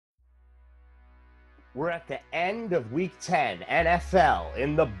We're at the end of Week 10, NFL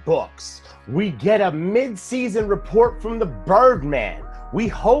in the books. We get a mid-season report from the Birdman. We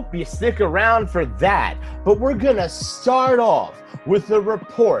hope you stick around for that. But we're going to start off with a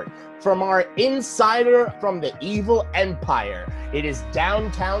report from our insider from the evil empire. It is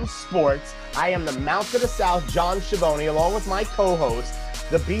Downtown Sports. I am the Mount of the South, John Schiavone, along with my co-host,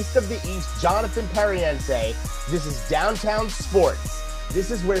 the Beast of the East, Jonathan Periente. This is Downtown Sports.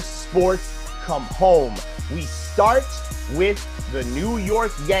 This is where sports come home. We start with the New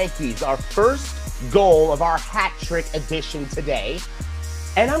York Yankees, our first goal of our hat trick edition today.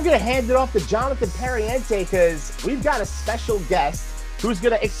 And I'm going to hand it off to Jonathan Periente because we've got a special guest who's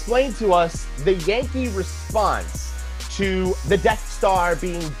going to explain to us the Yankee response to the Death Star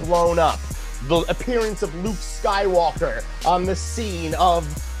being blown up, the appearance of Luke Skywalker on the scene of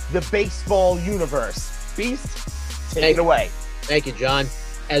the baseball universe. Beast, take it away. Thank you, John.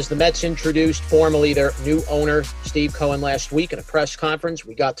 As the Mets introduced formally their new owner, Steve Cohen, last week in a press conference,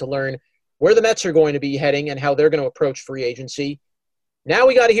 we got to learn where the Mets are going to be heading and how they're going to approach free agency. Now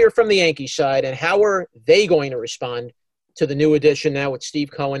we got to hear from the Yankees side and how are they going to respond to the new addition now with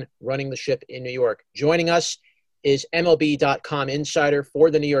Steve Cohen running the ship in New York. Joining us is MLB.com insider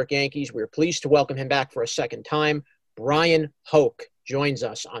for the New York Yankees. We're pleased to welcome him back for a second time. Bryan Hoch joins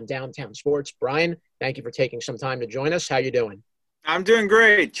us on Downtown Sports. Bryan, thank you for taking some time to join us. How you doing? I'm doing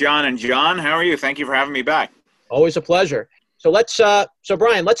great, John and John. How are you? Thank you for having me back. Always a pleasure. So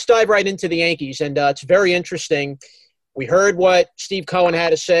Bryan, let's dive right into the Yankees. And it's very interesting. We heard what Steve Cohen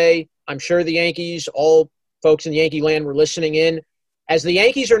had to say. I'm sure the Yankees, all folks in Yankee land were listening in. As the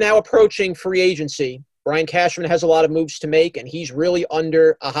Yankees are now approaching free agency, Brian Cashman has a lot of moves to make, and he's really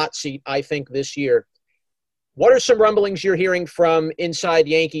under a hot seat, I think, this year. What are some rumblings you're hearing from inside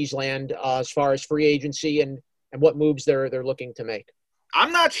Yankees land as far as free agency and what moves they're looking to make?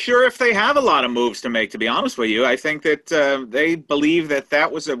 I'm not sure if they have a lot of moves to make, to be honest with you. I think that they believe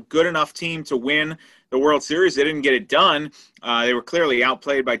that was a good enough team to win the World Series. They didn't get it done. They were clearly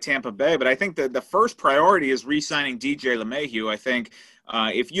outplayed by Tampa Bay. But I think that the first priority is re-signing DJ LeMahieu. I think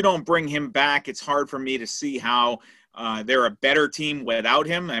if you don't bring him back, it's hard for me to see how they're a better team without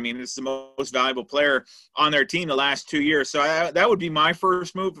him. I mean, it's the most valuable player on their team the last 2 years. So that would be my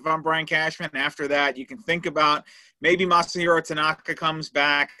first move if I'm Brian Cashman. After that, you can think about maybe Masahiro Tanaka comes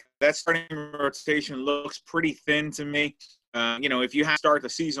back. That starting rotation looks pretty thin to me. If you have to start the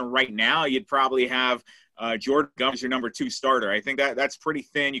season right now, you'd probably have Jordan Gum as your number 2 starter. I think that's pretty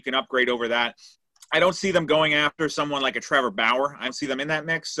thin. You can upgrade over that. I don't see them going after someone like a Trevor Bauer. I don't see them in that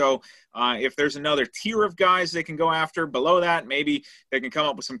mix. So if there's another tier of guys they can go after below that, maybe they can come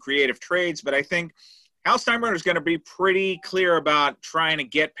up with some creative trades. But I think Hal Steinbrenner is going to be pretty clear about trying to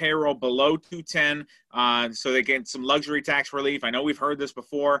get payroll below 210 so they get some luxury tax relief. I know we've heard this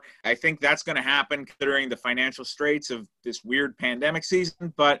before. I think that's going to happen considering the financial straits of this weird pandemic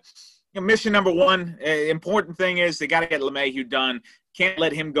season. But mission number one, important thing is they got to get LeMahieu done. Can't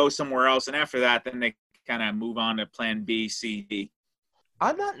let him go somewhere else. And after that, then they kind of move on to plan B, C, D.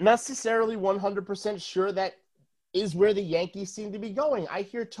 I'm not necessarily 100% sure that is where the Yankees seem to be going. I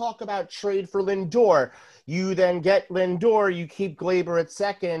hear talk about trade for Lindor. You then get Lindor, you keep Glaber at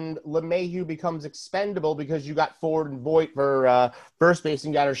second. LeMahieu becomes expendable because you got Ford and Voit for first base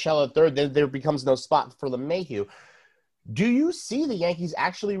and got Urshela at third. Then there becomes no spot for LeMahieu. Do you see the Yankees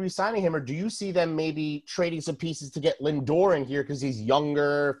actually re-signing him, or do you see them maybe trading some pieces to get Lindor in here because he's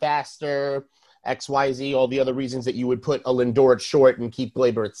younger, faster, XYZ, all the other reasons that you would put a Lindor at short and keep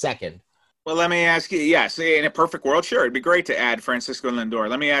Glaber at second? Well, let me ask you, yes, in a perfect world, sure, it'd be great to add Francisco Lindor.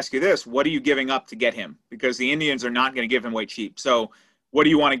 Let me ask you this. What are you giving up to get him? Because the Indians are not going to give him away cheap. So what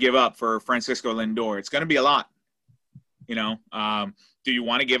do you want to give up for Francisco Lindor? It's going to be a lot. Do you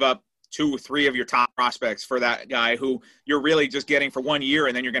want to give up 2 or 3 of your top prospects for that guy who you're really just getting for 1 year,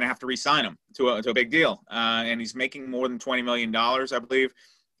 and then you're going to have to re-sign him to a big deal? And he's making more than $20 million, I believe.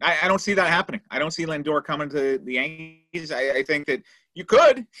 I don't see that happening. I don't see Lindor coming to the Yankees. I think that you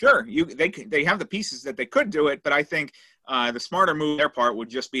could, sure. They have the pieces that they could do it, but I think the smarter move on their part would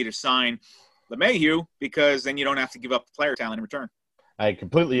just be to sign LeMahieu because then you don't have to give up the player talent in return. I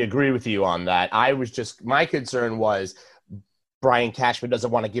completely agree with you on that. My concern was Brian Cashman doesn't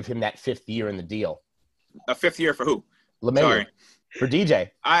want to give him that 5th year in the deal. A 5th year for who? LeMahieu. Sorry. For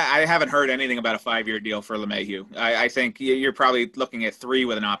DJ. I haven't heard anything about a 5-year deal for LeMahieu. I think you're probably looking at 3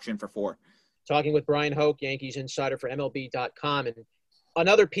 with an option for 4. Talking with Bryan Hoch, Yankees insider for MLB.com. And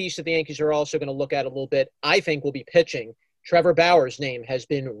another piece that the Yankees are also going to look at a little bit, I think, will be pitching. Trevor Bauer's name has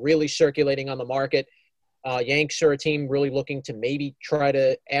been really circulating on the market. Yanks are a team really looking to maybe try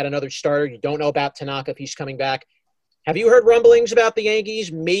to add another starter. You don't know about Tanaka if he's coming back. Have you heard rumblings about the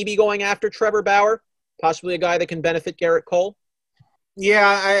Yankees maybe going after Trevor Bauer? possibly a guy that can benefit Garrett Cole?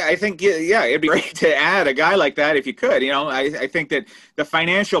 Yeah, I think, yeah, it'd be great to add a guy like that if you could. I think that the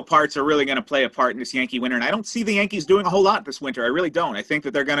financial parts are really going to play a part in this Yankee winter, and I don't see the Yankees doing a whole lot this winter. I really don't. I think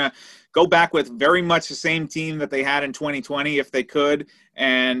that they're going to go back with very much the same team that they had in 2020 if they could,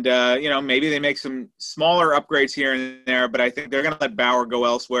 and, maybe they make some smaller upgrades here and there, but I think they're going to let Bauer go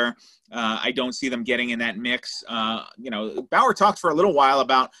elsewhere. I don't see them getting in that mix. Bauer talked for a little while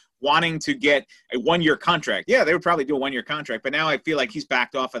about wanting to get a one-year contract. Yeah, they would probably do a one-year contract, but now I feel like he's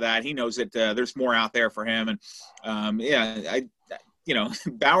backed off of that. He knows that there's more out there for him. And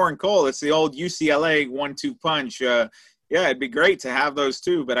Bauer and Cole, it's the old UCLA 1-2 punch. It'd be great to have those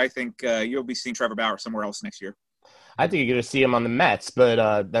two, but I think you'll be seeing Trevor Bauer somewhere else next year. I think you're going to see him on the Mets,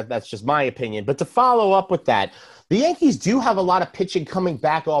 but that's just my opinion. But to follow up with that, the Yankees do have a lot of pitching coming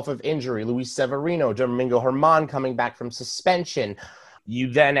back off of injury. Luis Severino, Domingo Germán coming back from suspension.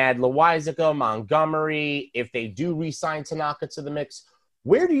 You then add Loaisiga, Montgomery. If they do re-sign Tanaka to the mix,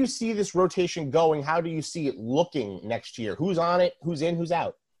 where do you see this rotation going? How do you see it looking next year? Who's on it? Who's in? Who's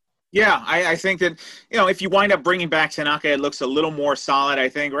out? Yeah, I think that, if you wind up bringing back Tanaka, it looks a little more solid, I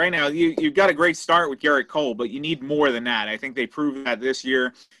think. Right now, you've got a great start with Garrett Cole, but you need more than that. I think they proved that this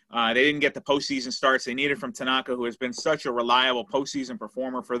year. They didn't get the postseason starts they needed from Tanaka, who has been such a reliable postseason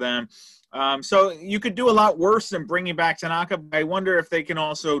performer for them. So you could do a lot worse than bringing back Tanaka, but I wonder if they can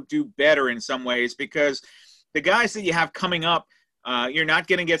also do better in some ways, because the guys that you have coming up, you're not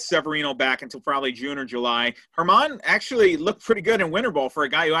going to get Severino back until probably June or July. Germán actually looked pretty good in winter ball for a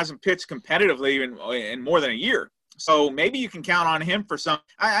guy who hasn't pitched competitively in more than a year. So maybe you can count on him for some.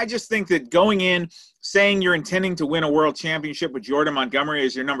 I just think that going in, saying you're intending to win a world championship with Jordan Montgomery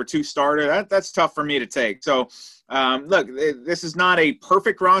as your number 2 starter, that's tough for me to take. So, look, this is not a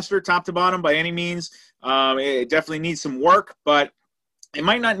perfect roster top to bottom by any means. It definitely needs some work, but it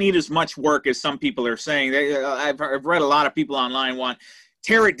might not need as much work as some people are saying. I've read a lot of people online want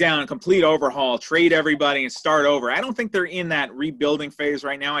tear it down, complete overhaul, trade everybody, and start over. I don't think they're in that rebuilding phase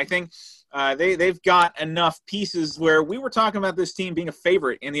right now. I think they've got enough pieces where we were talking about this team being a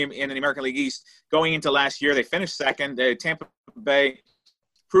favorite in the American League East going into last year. They finished second. Tampa Bay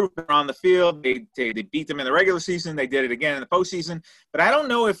proved they're on the field. They beat them in the regular season. They did it again in the postseason. But I don't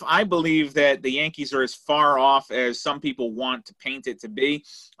know if I believe that the Yankees are as far off as some people want to paint it to be.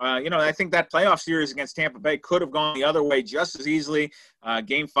 I think that playoff series against Tampa Bay could have gone the other way just as easily.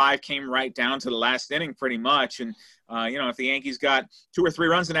 Game 5 came right down to the last inning pretty much. And, if the Yankees got 2 or 3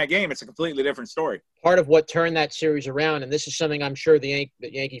 runs in that game, it's a completely different story. Part of what turned that series around, and this is something I'm sure the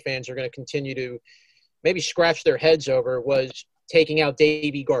Yankee fans are going to continue to maybe scratch their heads over, was taking out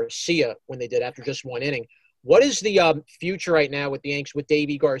Davy Garcia when they did after just 1 inning. What is the future right now with the Yankees with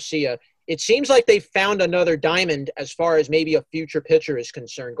Davy Garcia? It seems like they found another diamond as far as maybe a future pitcher is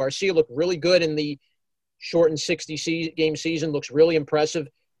concerned. Garcia looked really good in the shortened 60-game season, looks really impressive.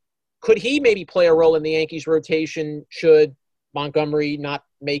 Could he maybe play a role in the Yankees rotation should Montgomery not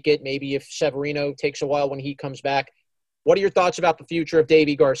make it, maybe if Severino takes a while when he comes back? What are your thoughts about the future of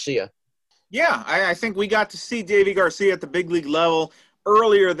Davy Garcia? Yeah, I think we got to see Davy Garcia at the big league level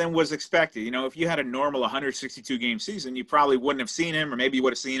earlier than was expected. If you had a normal 162-game season, you probably wouldn't have seen him, or maybe you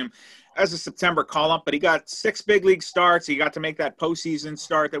would have seen him as a September call-up. But he got 6 big league starts. He got to make that postseason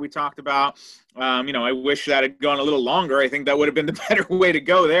start that we talked about. I wish that had gone a little longer. I think that would have been the better way to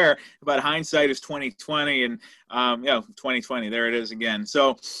go there. But hindsight is 2020, and 2020, there it is again.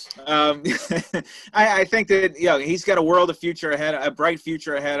 So I think that he's got a world of future ahead, a bright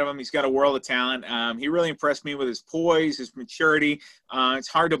future ahead of him. He's got a world of talent. He really impressed me with his poise, his maturity. It's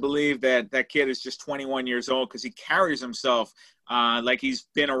hard to believe that kid is just 21 years old, because he carries himself like he's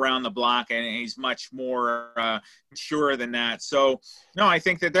been around the block, and he's much more mature than that. So, no, I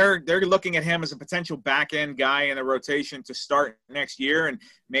think that they're looking at him as a potential back-end guy in the rotation to start next year. And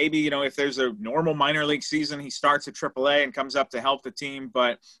maybe, if there's a normal minor league season, he starts at AAA and comes up to help the team.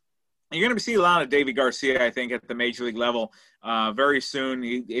 But you're going to see a lot of Davy Garcia, I think, at the major league level very soon.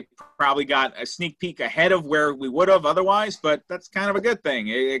 He probably got a sneak peek ahead of where we would have otherwise, but that's kind of a good thing.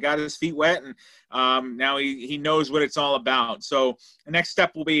 He got his feet wet, and now he knows what it's all about. So the next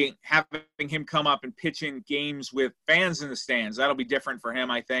step will be having him come up and pitch in games with fans in the stands. That'll be different for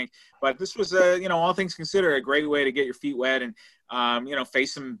him, I think. But this was, all things considered, a great way to get your feet wet and,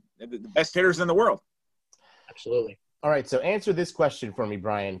 face the best hitters in the world. Absolutely. All right, so answer this question for me,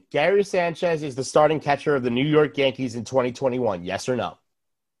 Bryan. Gary Sanchez is the starting catcher of the New York Yankees in 2021, yes or no?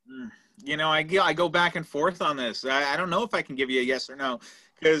 I go back and forth on this. I don't know if I can give you a yes or no,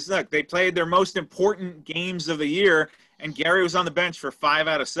 because, look, they played their most important games of the year, and Gary was on the bench for 5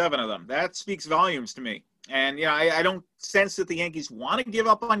 out of 7 of them. That speaks volumes to me. And, I don't sense that the Yankees want to give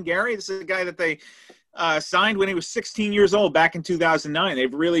up on Gary. This is a guy that they signed when he was 16 years old back in 2009.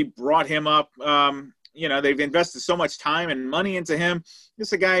 They've really brought him up. They've invested so much time and money into him. This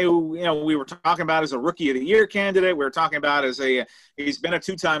is a guy who, we were talking about as a Rookie of the Year candidate. We were talking about he's been a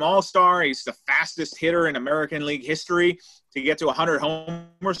two-time All-Star. He's the fastest hitter in American League history to get to 100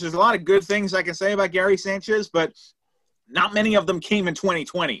 homers. There's a lot of good things I can say about Gary Sanchez, but not many of them came in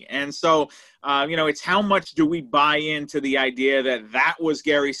 2020. And so, it's how much do we buy into the idea that was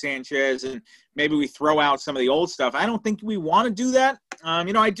Gary Sanchez and maybe we throw out some of the old stuff. I don't think we want to do that.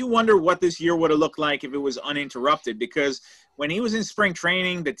 I do wonder what this year would have looked like if it was uninterrupted, because when he was in spring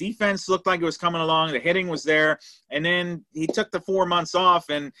training, the defense looked like it was coming along. The hitting was there. And then he took the 4 months off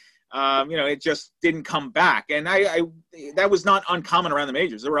and, it just didn't come back. And that was not uncommon around the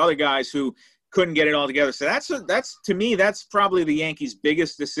majors. There were other guys who couldn't get it all together. So that's to me, that's probably the Yankees'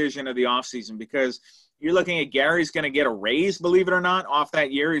 biggest decision of the offseason, because you're looking at Gary's going to get a raise, believe it or not, off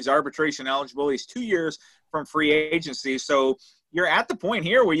that year. He's arbitration eligible. He's 2 years from free agency. So you're at the point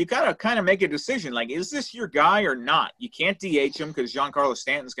here where you got to kind of make a decision. Like, is this your guy or not? You can't DH him because Giancarlo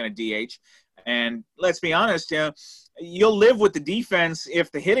Stanton's going to DH. And let's be honest, you'll live with the defense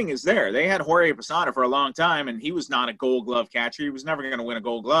if the hitting is there. They had Jorge Posada for a long time, and he was not a Gold Glove catcher. He was never going to win a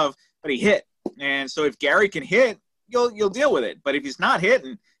Gold Glove, but he hit. And so if Gary can hit, you'll deal with it. But if he's not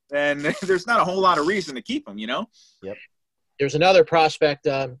hitting, then there's not a whole lot of reason to keep him, Yep. There's another prospect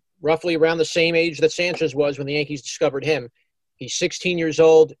roughly around the same age that Sanchez was when the Yankees discovered him. He's 16 years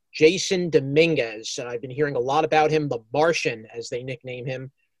old, Jason Dominguez. I've been hearing a lot about him, the Martian, as they nickname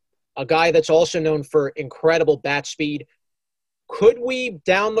him. A guy that's also known for incredible bat speed. Could we,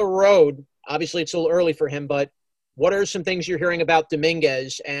 down the road, obviously it's a little early for him, but what are some things you're hearing about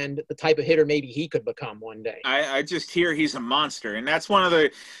Dominguez and the type of hitter maybe he could become one day? I just hear he's a monster. And that's one of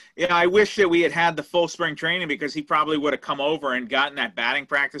the I wish that we had the full spring training, because he probably would have come over and gotten that batting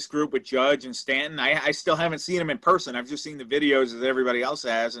practice group with Judge and Stanton. I still haven't seen him in person. I've just seen the videos that everybody else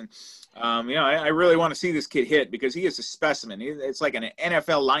has. And, I really want to see this kid hit, because he is a specimen. It's like an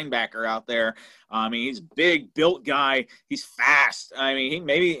NFL linebacker out there. He's a big, built guy. He's fast. He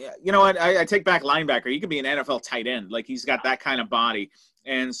maybe, I take back linebacker. He could be an NFL tight end. Like, he's got that kind of body.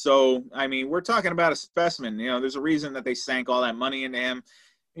 And so, we're talking about a specimen. There's a reason that they sank all that money into him.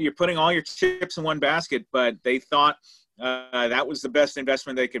 You're putting all your chips in one basket, but they thought that was the best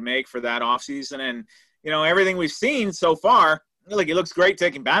investment they could make for that offseason. And, everything we've seen so far, like, he looks great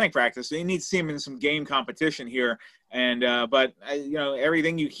taking batting practice. So you need to see him in some game competition here. And but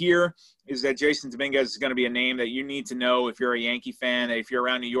everything you hear is that Jason Dominguez is going to be a name that you need to know if you're a Yankee fan. If you're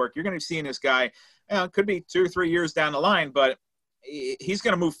around New York, you're going to be seeing this guy. It could be 2 or 3 years down the line, but he's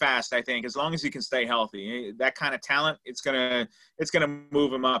going to move fast, I think, as long as he can stay healthy. That kind of talent, it's going to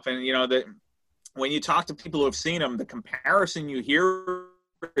move him up. And when you talk to people who have seen him, the comparison you hear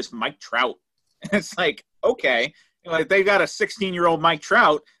is Mike Trout. And it's like, okay. If they've got a 16-year-old Mike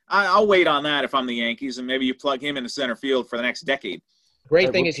Trout, I'll wait on that if I'm the Yankees, and maybe you plug him into center field for the next decade.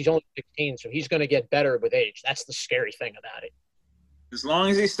 Great thing is he's only 16, so he's going to get better with age. That's the scary thing about it. As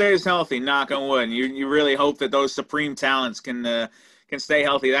long as he stays healthy, knock on wood, you really hope that those supreme talents can stay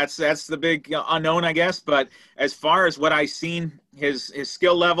healthy. That's the big unknown, I guess. But as far as what I've seen, his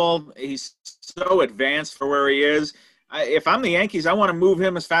skill level, he's so advanced for where he is. If I'm the Yankees, I want to move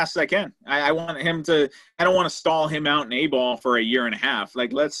him as fast as I can. I want him to. I don't want to stall him out in A-ball for a year and a half.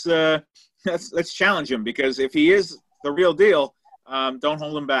 Like, let's challenge him, because if he is the real deal, don't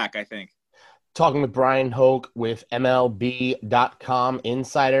hold him back, I think. Talking with Bryan Hoch with MLB.com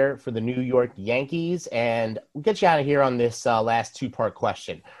insider for the New York Yankees, and we'll get you out of here on this last two-part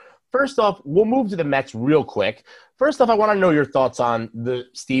question. First off, we'll move to the Mets real quick. First off, I want to know your thoughts on the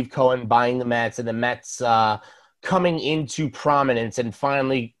Steve Cohen buying the Mets and the Mets coming into prominence and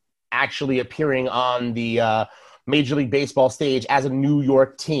finally actually appearing on the Major League Baseball stage as a New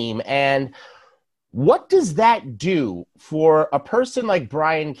York team. And what does that do for a person like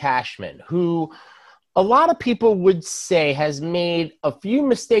Brian Cashman, who a lot of people would say has made a few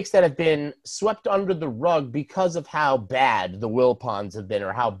mistakes that have been swept under the rug because of how bad the Wilpons have been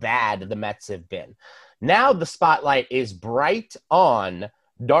or how bad the Mets have been? Now the spotlight is bright on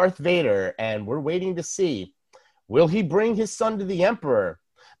Darth Vader, and we're waiting to see, will he bring his son to the Emperor?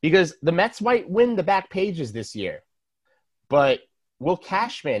 Because the Mets might win the back pages this year, but will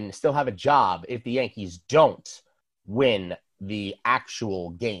Cashman still have a job if the Yankees don't win the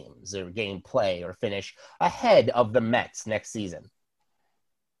actual games or gameplay or finish ahead of the Mets next season?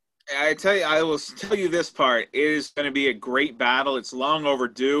 I will tell you this part. It is going to be a great battle. It's long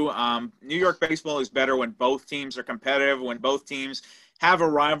overdue. New York baseball is better when both teams are competitive, when both teams have a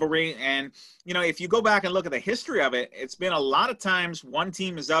rivalry. And, if you go back and look at the history of it, it's been a lot of times one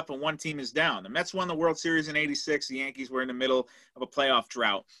team is up and one team is down. The Mets won the World Series in '86. The Yankees were in the middle of a playoff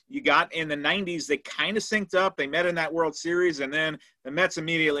drought. You got in the '90s, they kind of synced up. They met in that World Series, and then the Mets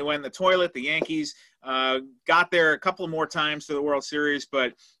immediately went in the toilet. The Yankees got there a couple more times to the World Series,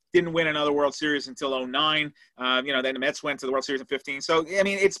 but didn't win another World Series until '09. Then the Mets went to the World Series in '15. So,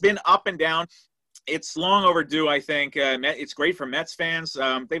 it's been up and down. It's long overdue, I think. It's great for Mets fans.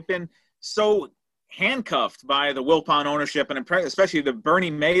 They've been so handcuffed by the Wilpon ownership, and especially the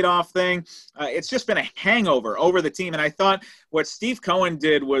Bernie Madoff thing. It's just been a hangover over the team. And I thought what Steve Cohen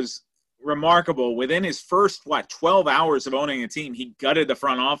did was remarkable. Within his first, 12 hours of owning the team, he gutted the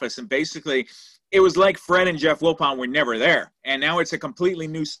front office. And basically, it was like Fred and Jeff Wilpon were never there. And now it's a completely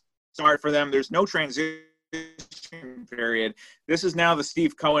new start for them. There's no transition period. This is now the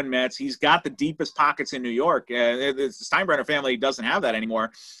Steve Cohen Mets. He's got the deepest pockets in New York. The Steinbrenner family doesn't have that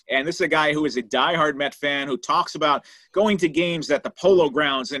anymore. And this is a guy who is a diehard Met fan who talks about going to games at the Polo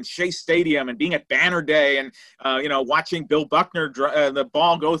Grounds and Shea Stadium and being at Banner Day and, watching Bill Buckner, the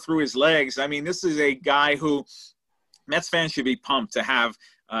ball go through his legs. I mean, this is a guy who Mets fans should be pumped to have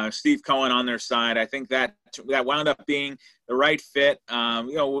Steve Cohen on their side. I think that wound up being the right fit.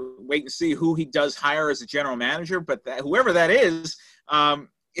 We'll wait and see who he does hire as a general manager, but whoever that is going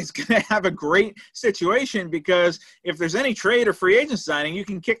to have a great situation, because if there's any trade or free agent signing, you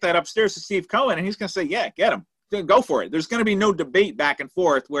can kick that upstairs to Steve Cohen, and he's going to say, yeah, get him. Go for it. There's going to be no debate back and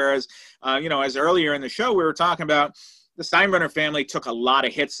forth, whereas, as earlier in the show we were talking about, the Steinbrenner family took a lot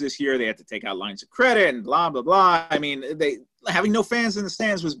of hits this year. They had to take out lines of credit and blah, blah, blah. I mean, having no fans in the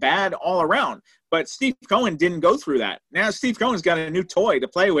stands was bad all around. But Steve Cohen didn't go through that. Now Steve Cohen's got a new toy to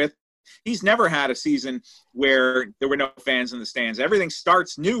play with. He's never had a season where there were no fans in the stands. Everything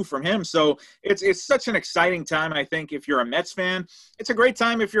starts new from him. So it's such an exciting time, I think, if you're a Mets fan. It's a great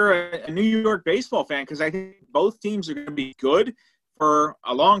time if you're a New York baseball fan, because I think both teams are going to be good for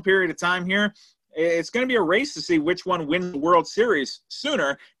a long period of time here. It's going to be a race to see which one wins the World Series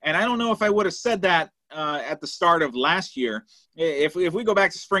sooner. And I don't know if I would have said that at the start of last year. If we go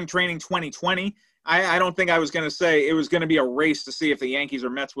back to spring training 2020, I don't think I was going to say it was going to be a race to see if the Yankees or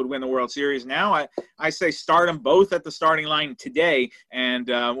Mets would win the World Series. Now I say start them both at the starting line today, and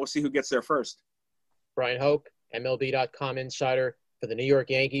we'll see who gets there first. Bryan Hoch, MLB.com insider for the New York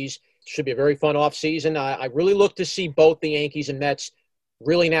Yankees. Should be a very fun offseason. I really look to see both the Yankees and Mets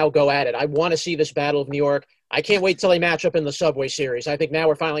really now go at it. I want to see this Battle of New York. I can't wait till they match up in the Subway Series. I think now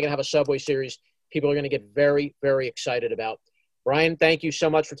we're finally going to have a Subway Series people are going to get very, very excited about. Bryan, thank you so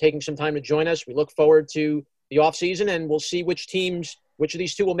much for taking some time to join us. We look forward to the offseason, and we'll see which of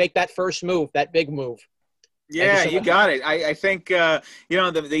these two will make that first move, that big move. Yeah, you got it. I think, the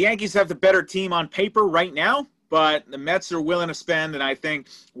Yankees have the better team on paper right now, but the Mets are willing to spend, and I think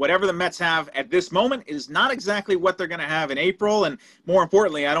whatever the Mets have at this moment is not exactly what they're going to have in April, and more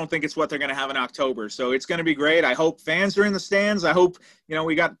importantly, I don't think it's what they're going to have in October. So it's going to be great. I hope fans are in the stands. I hope,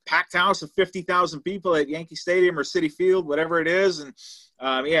 we got packed house of 50,000 people at Yankee Stadium or Citi Field, whatever it is, and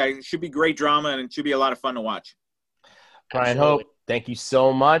it should be great drama, and it should be a lot of fun to watch. Bryan Hoch, thank you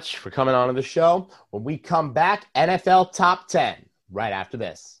so much for coming on to the show. When we come back, NFL Top 10 right after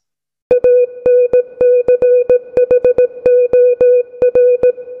this.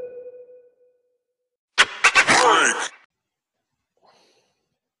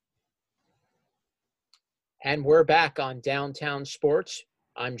 And we're back on Downtown Sports.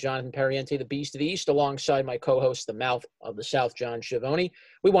 I'm Jonathan Perriente, the Beast of the East, alongside my co-host, the Mouth of the South, John Schiavone.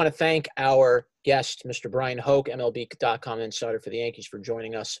 We want to thank our guest, Mr. Bryan Hoch, MLB.com insider for the Yankees, for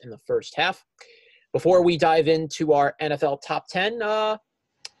joining us in the first half. Before we dive into our NFL Top 10, Mouth,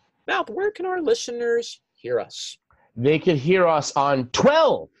 where can our listeners hear us? They could hear us on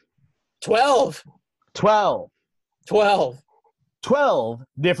 12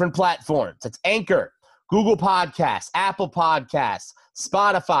 different platforms. That's Anchor, Google Podcasts, Apple Podcasts,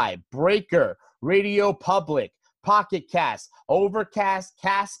 Spotify, Breaker, Radio Public, Pocket Cast, Overcast,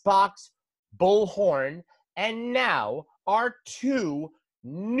 Castbox, Bullhorn, and now our two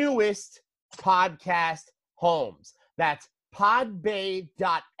newest podcast homes. That's podbay.fm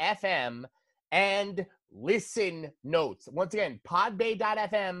and Listen Notes. Once again,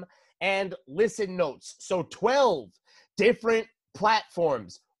 podbay.fm and Listen Notes. So 12 different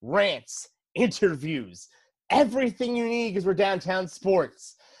platforms, rants, interviews, everything you need, because we're Downtown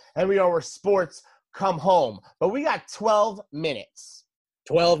Sports and we are where sports come home. But we got 12 minutes.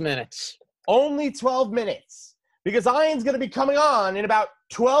 12 minutes. Only 12 minutes, because Ian's going to be coming on in about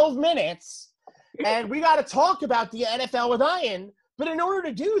 12 minutes, and we got to talk about the NFL with Ian. But in order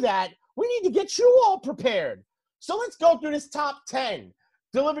to do that, we need to get you all prepared. So let's go through this top 10,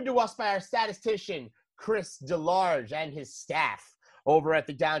 delivered to us by our statistician, Chris DeLarge, and his staff over at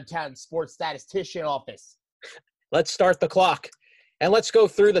the Downtown Sports Statistician Office. Let's start the clock. And let's go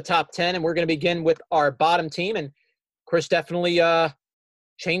through the top 10, and we're going to begin with our bottom team. And Chris definitely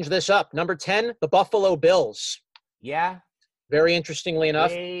changed this up. Number 10, the Buffalo Bills. Yeah. Very interestingly enough.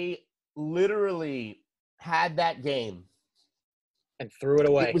 They literally had that game. And threw it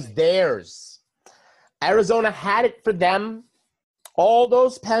away. It was theirs. Arizona had it for them. All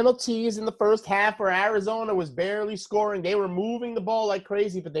those penalties in the first half where Arizona was barely scoring. They were moving the ball like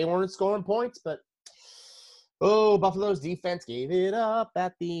crazy, but they weren't scoring points. But, Buffalo's defense gave it up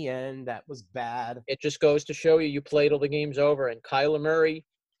at the end. That was bad. It just goes to show you play till the game's over. And Kyler Murray,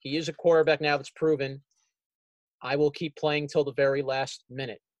 he is a quarterback now that's proven. I will keep playing till the very last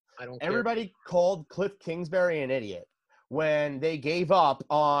minute. I don't care. Everybody called Cliff Kingsbury an idiot when they gave up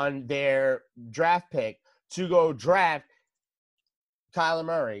on their draft pick to go draft Kyler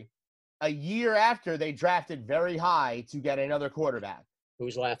Murray a year after they drafted very high to get another quarterback.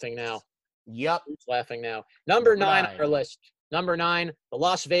 Who's laughing now? Yep. Who's laughing now? Number 9 on our list. Number 9, the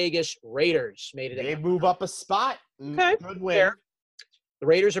Las Vegas Raiders made it. They move up a spot. Okay. Good win. Fair. The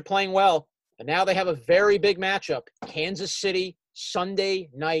Raiders are playing well, and now they have a very big matchup. Kansas City, Sunday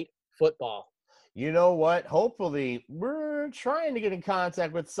Night Football. You know what? Hopefully, we're trying to get in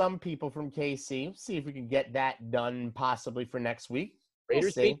contact with some people from KC. See if we can get that done possibly for next week.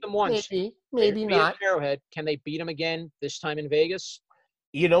 Raiders beat them once. Maybe not. Arrowhead. Can they beat them again this time in Vegas?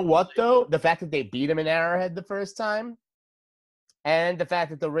 You know what, though? The fact that they beat them in Arrowhead the first time and the fact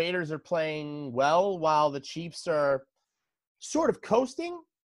that the Raiders are playing well while the Chiefs are sort of coasting,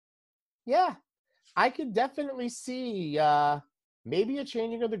 yeah, I could definitely see maybe a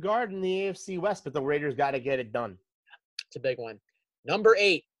changing of the guard in the AFC West, but the Raiders got to get it done. It's a big one. Number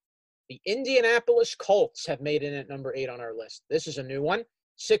 8, the Indianapolis Colts have made it at number 8 on our list. This is a new one.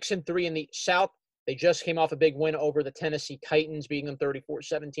 6-3 in the South. They just came off a big win over the Tennessee Titans, beating them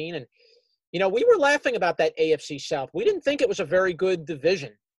 34-17. And, we were laughing about that AFC South. We didn't think it was a very good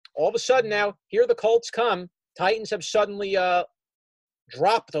division. All of a sudden now, here the Colts come. Titans have suddenly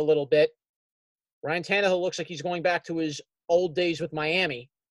dropped a little bit. Ryan Tannehill looks like he's going back to his old days with Miami.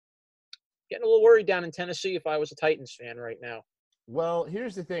 Getting a little worried down in Tennessee if I was a Titans fan right now. Well,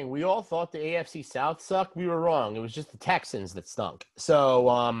 here's the thing. We all thought the AFC South sucked. We were wrong. It was just the Texans that stunk.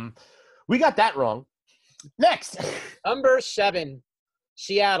 So we got that wrong. Next. Number 7,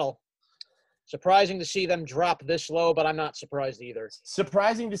 Seattle. Surprising to see them drop this low, but I'm not surprised either.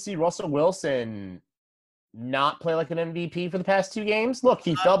 Surprising to see Russell Wilson not play like an MVP for the past 2 games. Look,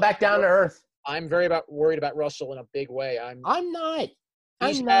 he fell back down to earth. I'm very worried about Russell in a big way. I'm not.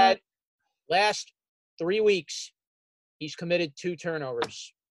 He's had last 3 weeks, he's committed 2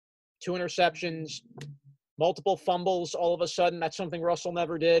 turnovers, 2 interceptions, multiple fumbles all of a sudden. That's something Russell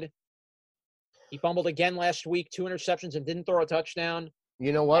never did. He fumbled again last week, 2 interceptions, and didn't throw a touchdown.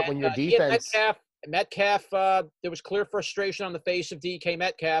 You know what? When your defense – Metcalf, there was clear frustration on the face of DK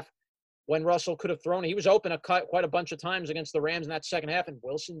Metcalf when Russell could have thrown. He was open quite a bunch of times against the Rams in that second half, and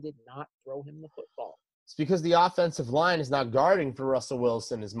Wilson did not throw him the football. It's because the offensive line is not guarding for Russell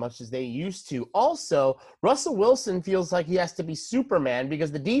Wilson as much as they used to. Also, Russell Wilson feels like he has to be Superman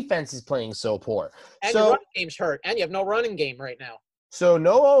because the defense is playing so poor. And your running game's hurt, and you have no running game right now. So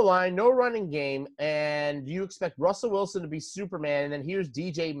no O-line, no running game, and you expect Russell Wilson to be Superman, and then here's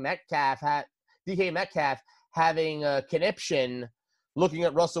DK Metcalf having a conniption looking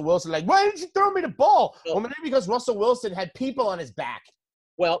at Russell Wilson like, why didn't you throw me the ball? Well, maybe because Russell Wilson had people on his back.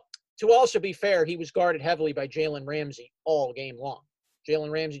 Well, to also be fair, he was guarded heavily by Jalen Ramsey all game long.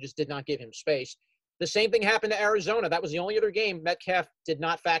 Jalen Ramsey just did not give him space. The same thing happened to Arizona. That was the only other game Metcalf did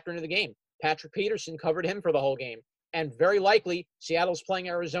not factor into the game. Patrick Peterson covered him for the whole game. And very likely, Seattle's playing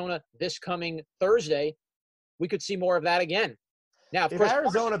Arizona this coming Thursday. We could see more of that again. Now, of if course,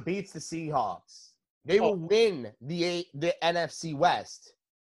 Arizona beats the Seahawks, they will win the NFC West.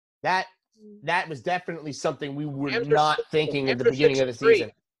 That was definitely something we were not thinking at the beginning of the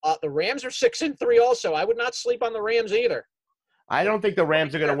season. The Rams are 6-3 also. I would not sleep on the Rams either. I don't think the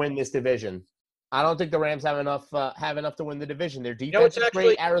Rams are going to win this division. I don't think the Rams have enough to win the division. Their defense is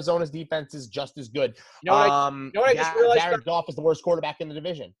great. Arizona's defense is just as good. I just realized Jared Goff is the worst quarterback in the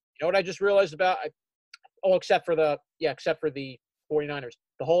division. You know what I just realized about? Except for the 49ers.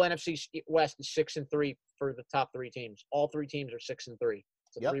 The whole NFC West is 6-3 for the top 3 teams. All 3 teams are 6-3.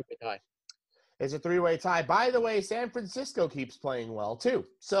 It's a 3-way tie. It's a 3-way tie. By the way, San Francisco keeps playing well too.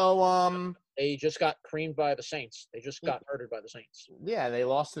 So they just got creamed by the Saints. They just got murdered by the Saints. Yeah, they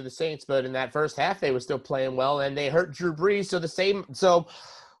lost to the Saints, but in that first half they were still playing well, and they hurt Drew Brees. So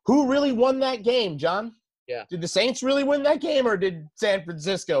who really won that game, John? Yeah. Did the Saints really win that game, or did San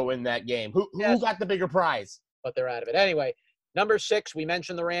Francisco win that game? Who got the bigger prize? But they're out of it. Anyway, number 6, we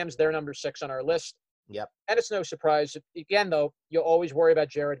mentioned the Rams. They're number 6 on our list. Yep. And it's no surprise. Again, though, you'll always worry about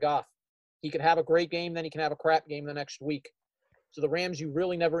Jared Goff. He can have a great game, then he can have a crap game the next week. So the Rams, you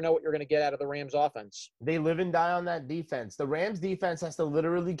really never know what you're going to get out of the Rams offense. They live and die on that defense. The Rams defense has to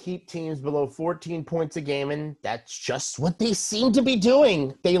literally keep teams below 14 points a game, and that's just what they seem to be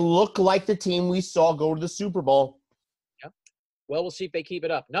doing. They look like the team we saw go to the Super Bowl. Yeah. Well, we'll see if they keep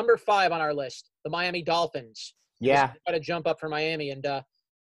it up. Number 5 on our list, the Miami Dolphins. Yeah. Got to jump up for Miami. And,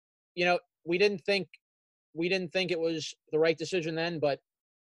 we didn't think it was the right decision then, but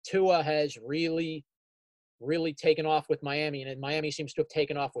Tua has really taken off with Miami, and Miami seems to have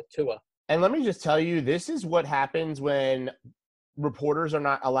taken off with Tua. And let me just tell you, this is what happens when reporters are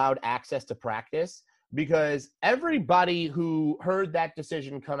not allowed access to practice, because everybody who heard that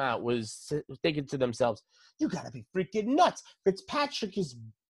decision come out was thinking to themselves, you got to be freaking nuts. Fitzpatrick is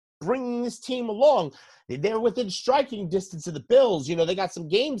bringing this team along. They're within striking distance of the Bills. They got some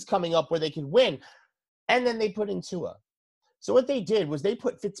games coming up where they can win. And then they put in Tua. So what they did was they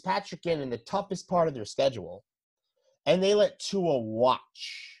put Fitzpatrick in the toughest part of their schedule, and they let Tua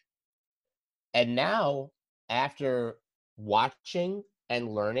watch. And now, after watching and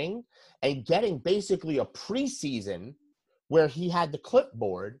learning and getting basically a preseason where he had the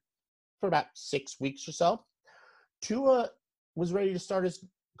clipboard for about 6 weeks or so, Tua was ready to start his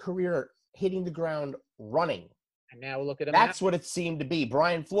career hitting the ground running. And now look at him. That's what it seemed to be.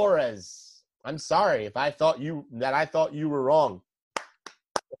 Brian Flores. I'm sorry if I thought you were wrong.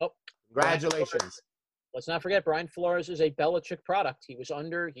 Well, congratulations. Let's not forget, Brian Flores is a Belichick product. He was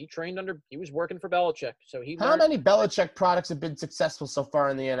working for Belichick. So How many Belichick products have been successful so far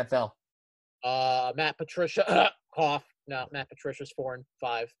in the NFL? Matt Patricia, cough. No, Matt Patricia's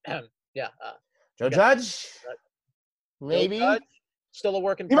 4-5. Yeah. Joe Judge? Maybe. Joe Judge, still a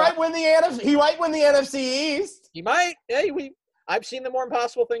working He might win the NFC East. He might. Hey, I've seen the more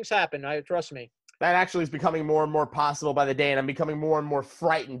impossible things happen. Trust me. That actually is becoming more and more possible by the day, and I'm becoming more and more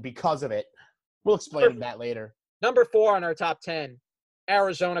frightened because of it. We'll explain that later. Number 4 on our top 10,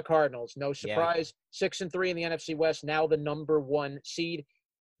 Arizona Cardinals. No surprise. 6-3 in the NFC West, now the number 1 seed.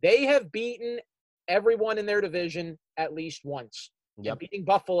 They have beaten everyone in their division at least once. Yep. And beating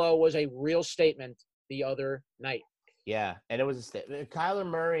Buffalo was a real statement the other night. Yeah, and it was a statement. Kyler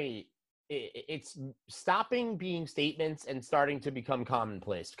Murray, it's stopping being statements and starting to become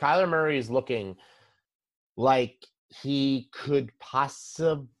commonplace. Kyler Murray is looking like he could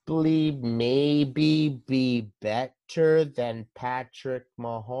possibly maybe be better than Patrick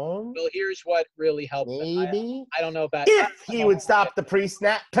Mahomes. Well, here's what really helped. Maybe. I don't know about if he would stop the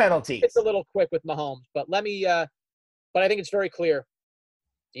pre-snap penalties. It's a little quick with Mahomes, but but I think it's very clear.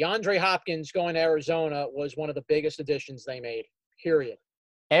 DeAndre Hopkins going to Arizona was one of the biggest additions they made, period.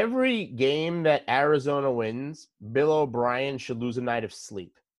 Every game that Arizona wins, Bill O'Brien should lose a night of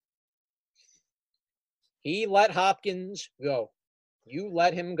sleep. He let Hopkins go. You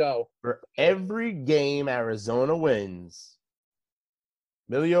let him go. For every game Arizona wins,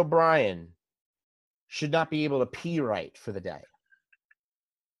 Billy O'Brien should not be able to pee right for the day.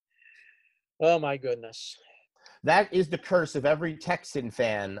 Oh, my goodness. That is the curse of every Texan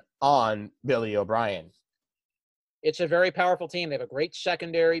fan on Billy O'Brien. It's a very powerful team. They have a great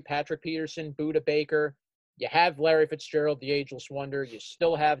secondary, Patrick Peterson, Budda Baker. You have Larry Fitzgerald, the ageless wonder. You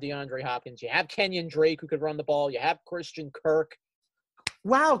still have DeAndre Hopkins. You have Kenyon Drake, who could run the ball. You have Christian Kirk.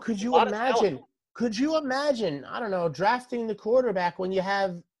 Wow, could you imagine? Could you imagine, I don't know, drafting the quarterback when you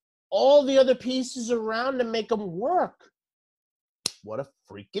have all the other pieces around to make them work? What a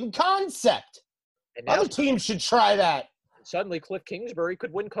freaking concept. And now, other teams should try that. Suddenly, Cliff Kingsbury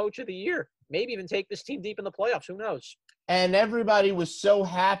could win Coach of the Year. Maybe even take this team deep in the playoffs. Who knows? And everybody was so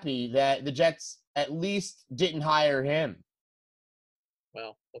happy that the Jets at least didn't hire him.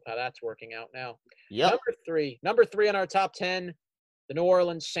 Well, look how that's working out now. Yep. Number three on our top 10, the New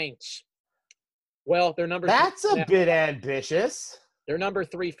Orleans Saints. Well, they're number That's three a bit ambitious. They're number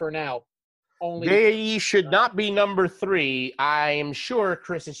 3 for now. They should not be number 3. I am sure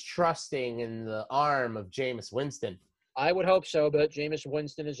Chris is trusting in the arm of Jameis Winston. I would hope so, but Jameis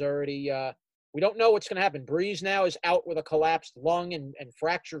Winston is already we don't know what's going to happen. Breeze now is out with a collapsed lung and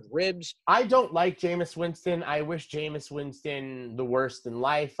fractured ribs. I don't like Jameis Winston. I wish Jameis Winston the worst in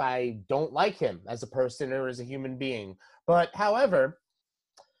life. I don't like him as a person or as a human being. But, however,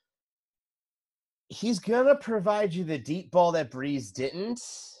 he's going to provide you the deep ball that Breeze didn't.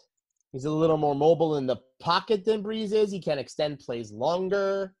 He's a little more mobile in the pocket than Breeze is. He can extend plays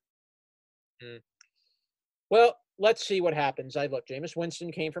longer. Well, let's see what happens. Jameis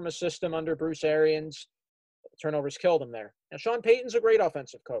Winston came from a system under Bruce Arians. The turnovers killed him there. Now, Sean Payton's a great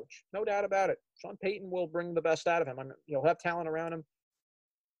offensive coach. No doubt about it. Sean Payton will bring the best out of him. He'll have talent around him.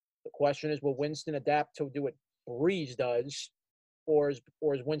 The question is, will Winston adapt to do what Breeze does, or is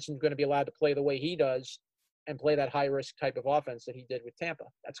Winston going to be allowed to play the way he does and play that high-risk type of offense that he did with Tampa?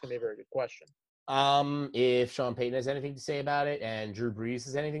 That's going to be a very good question. If Sean Payton has anything to say about it and Drew Brees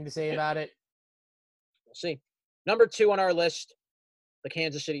has anything to say about it, we'll see. Number 2 on our list, the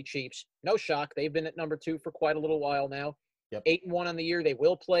Kansas City Chiefs. No shock. They've been at number 2 for quite a little while now. Yep. 8-1 on the year. They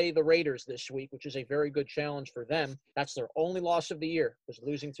will play the Raiders this week, which is a very good challenge for them. That's their only loss of the year, was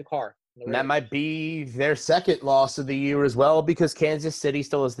losing to Carr. And that might be their second loss of the year as well, because Kansas City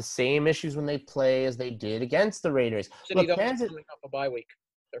still has the same issues when they play as they did against the Raiders. City, though, is coming off a bye week.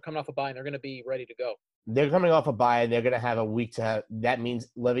 They're coming off a bye, and they're going to be ready to go. They're coming off a bye, and they're going to have a week to have. That means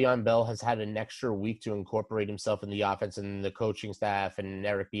Le'Veon Bell has had an extra week to incorporate himself in the offense, and the coaching staff and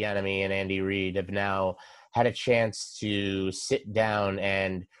Eric Bieniemy and Andy Reid have now had a chance to sit down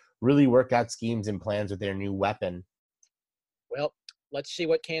and really work out schemes and plans with their new weapon. Well, let's see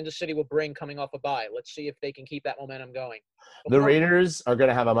what Kansas City will bring coming off a bye. Let's see if they can keep that momentum going. The Raiders are going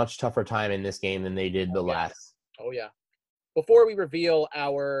to have a much tougher time in this game than they did the last. Oh, yeah. Before we reveal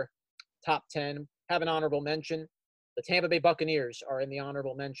our top 10, have an honorable mention. The Tampa Bay Buccaneers are in the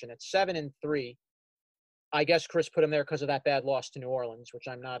honorable mention at 7-3. I guess Chris put them there because of that bad loss to New Orleans, which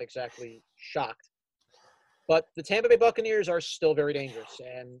I'm not exactly shocked. But the Tampa Bay Buccaneers are still very dangerous.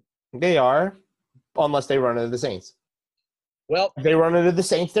 And they are, unless they run into the Saints. Well, if they run into the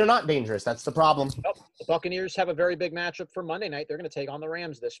Saints, they're not dangerous. That's the problem. Well, the Buccaneers have a very big matchup for Monday night. They're going to take on the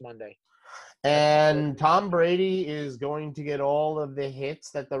Rams this Monday. And Tom Brady is going to get all of the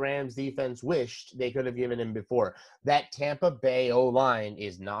hits that the Rams defense wished they could have given him before. That Tampa Bay O-line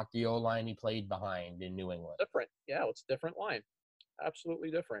is not the O-line he played behind in New England. Different. Yeah, it's a different line. Absolutely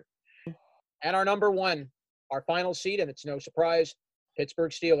different. And our number 1, our final seed, and it's no surprise,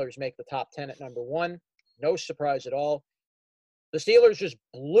 Pittsburgh Steelers make the top 10 at number 1. No surprise at all. The Steelers just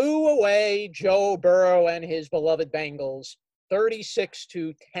blew away Joe Burrow and his beloved Bengals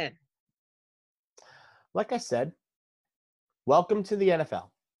 36-10. Like I said, welcome to the NFL.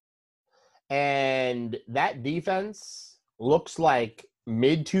 And that defense looks like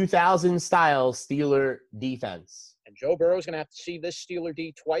mid-2000s style Steeler defense. And Joe Burrow's going to have to see this Steeler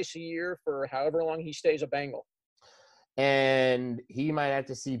D twice a year for however long he stays a Bengal. And he might have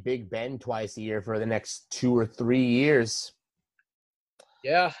to see Big Ben twice a year for the next 2 or 3 years.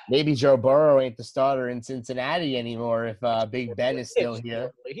 Yeah. Maybe Joe Burrow ain't the starter in Cincinnati anymore if Big Ben is still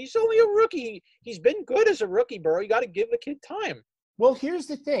here. He's only a rookie. He's been good as a rookie, Burrow. You got to give the kid time. Well, here's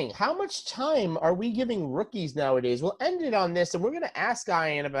the thing. How much time are we giving rookies nowadays? We'll end it on this, and we're going to ask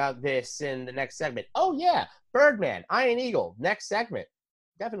Ian about this in the next segment. Oh, yeah, Birdman, Iron Eagle, next segment.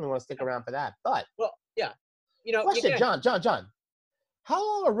 Definitely want to stick around for that. But, well, yeah. You know, question, John. How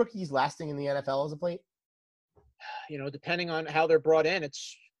long are rookies lasting in the NFL as of late? You know, depending on how they're brought in,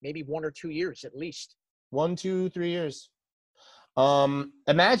 it's maybe 1 or 2 years at least. 1, 2, 3 years.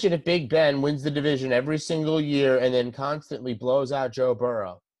 Imagine if Big Ben wins the division every single year and then constantly blows out Joe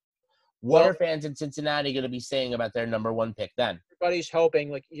Burrow. What are fans in Cincinnati going to be saying about their number 1 pick then? Everybody's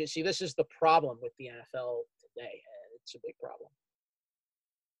hoping, like, you see, this is the problem with the NFL today. It's a big problem.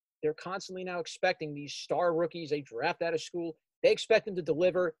 They're constantly now expecting these star rookies they draft out of school. They expect them to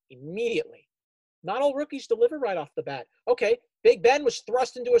deliver immediately. Not all rookies deliver right off the bat. Okay, Big Ben was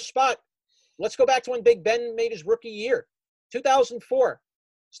thrust into a spot. Let's go back to when Big Ben made his rookie year. 2004.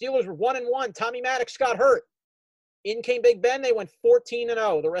 Steelers were 1-1. Tommy Maddox got hurt. In came Big Ben. They went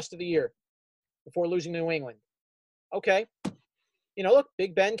 14-0 the rest of the year before losing to New England. Okay. You know, look,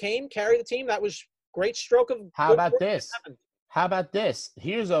 Big Ben came, carried the team. That was great stroke of. How about this? How about this?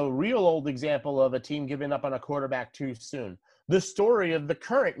 Here's a real old example of a team giving up on a quarterback too soon. The story of the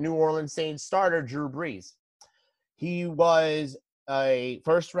current New Orleans Saints starter, Drew Brees. He was a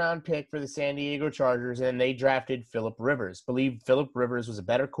first-round pick for the San Diego Chargers, and they drafted Phillip Rivers. Believe Phillip Rivers was a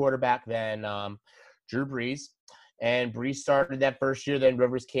better quarterback than Drew Brees. And Brees started that first year. Then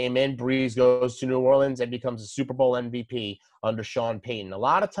Rivers came in. Brees goes to New Orleans and becomes a Super Bowl MVP under Sean Payton. A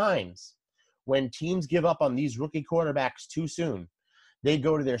lot of times when teams give up on these rookie quarterbacks too soon, they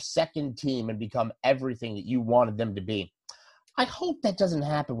go to their second team and become everything that you wanted them to be. I hope that doesn't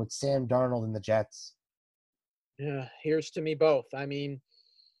happen with Sam Darnold and the Jets. Yeah, here's to me both. I mean,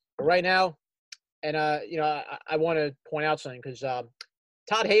 right now, and, you know, I want to point out something because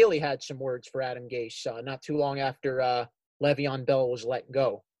Todd Haley had some words for Adam Gase not too long after Le'Veon Bell was let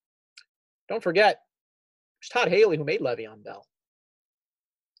go. Don't forget, it's Todd Haley who made Le'Veon Bell.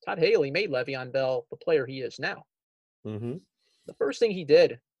 Todd Haley made Le'Veon Bell the player he is now. Mm-hmm. The first thing he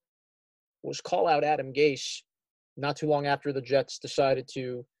did was call out Adam Gase not too long after the Jets decided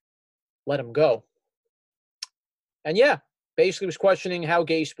to let him go. And yeah, basically was questioning how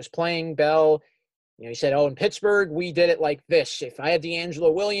Gase was playing Bell. He said, in Pittsburgh, we did it like this. If I had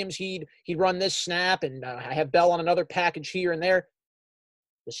D'Angelo Williams, he'd run this snap, and I have Bell on another package here and there.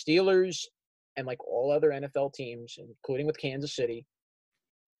 The Steelers, and like all other NFL teams, including with Kansas City,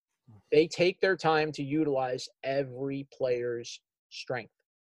 they take their time to utilize every player's strength.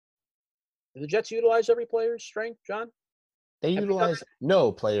 Do the Jets utilize every player's strength, John? They utilize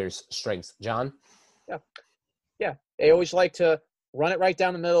no player's strengths, John. Yeah. They always like to run it right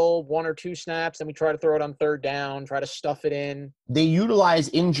down the middle, 1 or 2 snaps, then we try to throw it on third down, try to stuff it in. They utilize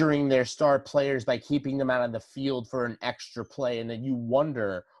injuring their star players by keeping them out of the field for an extra play, and then you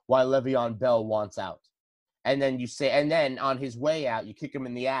wonder why Le'Veon Bell wants out. And then on his way out, you kick him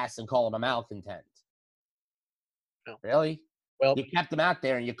in the ass and call him a malcontent. No. Really? Well, you kept him out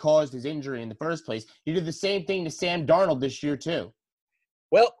there and you caused his injury in the first place. You did the same thing to Sam Darnold this year, too.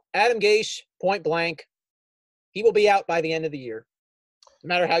 Well, Adam Gase, point blank, he will be out by the end of the year. No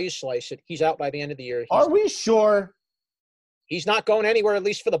matter how you slice it, he's out by the end of the year. Are we sure? He's not going anywhere, at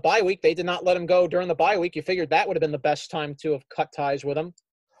least for the bye week. They did not let him go during the bye week. You figured that would have been the best time to have cut ties with him.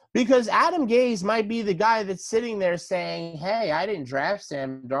 Because Adam Gase might be the guy that's sitting there saying, hey, I didn't draft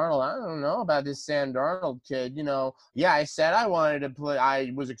Sam Darnold. I don't know about this Sam Darnold kid. Yeah, I said I wanted to play.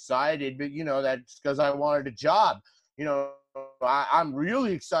 I was excited, but, that's because I wanted a job. I'm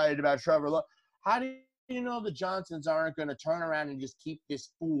really excited about Trevor Lawrence. How do you know the Johnsons aren't going to turn around and just keep this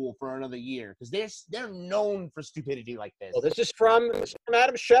fool for another year? Because they're known for stupidity like this. Well, this is from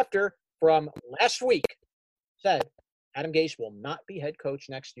Adam Schefter from last week. Said Adam Gase will not be head coach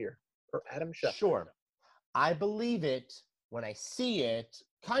next year. For Adam Schefter. Sure. I believe it when I see it,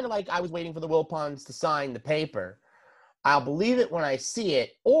 kind of like I was waiting for the Wilpons to sign the paper. I'll believe it when I see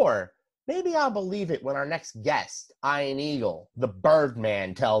it, or maybe I'll believe it when our next guest, Ian Eagle, the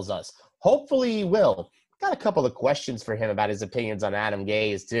Birdman, tells us. Hopefully he will. Got a couple of questions for him about his opinions on Adam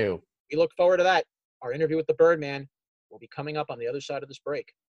Gase, too. We look forward to that. Our interview with the Birdman will be coming up on the other side of this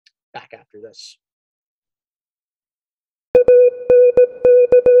break. Back after this.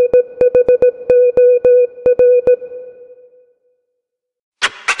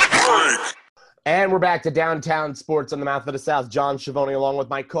 And we're back to Downtown Sports on the Mouth of the South. John Schiavone, along with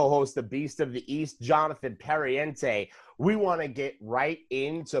my co-host, the Beast of the East, Jonathan Perriente. We want to get right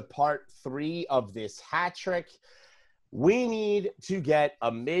into part 3 of this hat trick. We need to get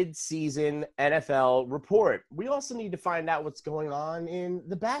a mid-season NFL report. We also need to find out what's going on in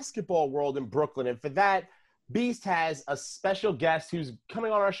the basketball world in Brooklyn. And for that, Beast has a special guest who's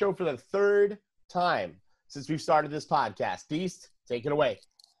coming on our show for the 3rd time since we've started this podcast. Beast, take it away.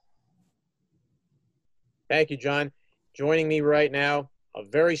 Thank you, John. Joining me right now, a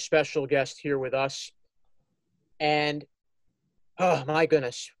very special guest here with us. And, oh, my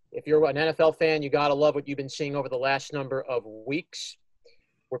goodness, if you're an NFL fan, you got to love what you've been seeing over the last number of weeks.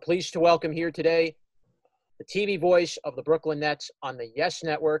 We're pleased to welcome here today the TV voice of the Brooklyn Nets on the Yes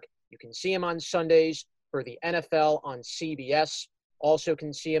Network. You can see him on Sundays for the NFL on CBS. Also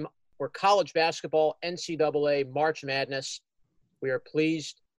can see him for college basketball, NCAA, March Madness. We are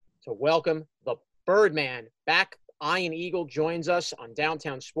pleased to welcome the Birdman back. Ian Eagle joins us on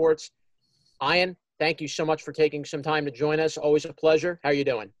Downtown Sports. Ian, thank you so much for taking some time to join us. Always a pleasure. How are you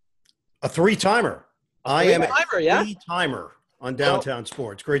doing? A 3-timer. I am a 3-timer on Downtown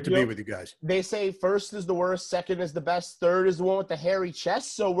Sports. Great to be with you guys. They say first is the worst, second is the best, third is the one with the hairy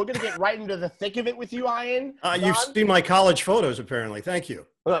chest. So we're going to get right into the thick of it with you, Ian. You've seen my college photos, apparently. Thank you.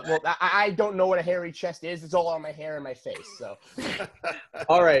 Well, I don't know what a hairy chest is. It's all on my hair and my face. So,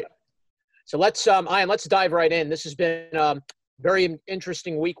 all right. So let's, Ian, let's dive right in. This has been a very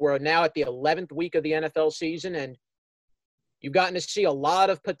interesting week. We're now at the 11th week of the NFL season, and you've gotten to see a lot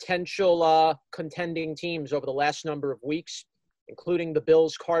of potential contending teams over the last number of weeks, including the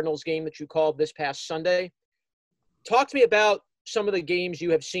Bills-Cardinals game that you called this past Sunday. Talk to me about some of the games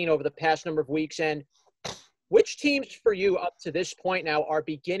you have seen over the past number of weeks, and which teams for you up to this point now are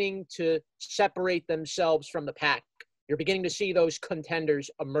beginning to separate themselves from the pack? You're beginning to see those contenders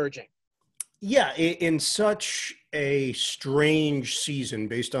emerging. Yeah, in such a strange season,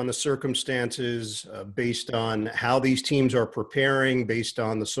 based on the circumstances, based on how these teams are preparing, based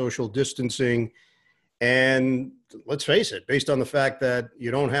on the social distancing, and let's face it, based on the fact that you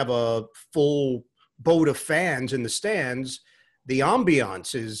don't have a full boat of fans in the stands, the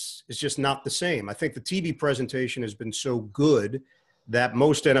ambiance is just not the same. I think the TV presentation has been so good that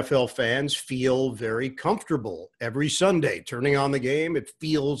most NFL fans feel very comfortable every Sunday turning on the game. It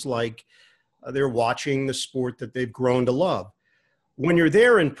feels like they're watching the sport that they've grown to love. when you're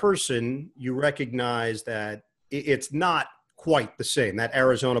there in person, you recognize that it's not quite the same. That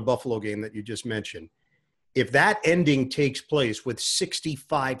Arizona-Buffalo game that you just mentioned. If that ending takes place with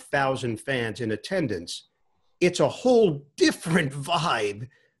 65,000 fans in attendance, it's a whole different vibe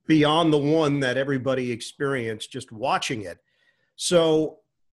beyond the one that everybody experienced just watching it. So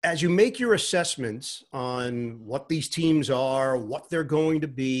as you make your assessments on what these teams are, what they're going to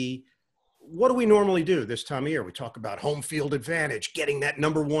be, what do we normally do this time of year? We talk about home field advantage, getting that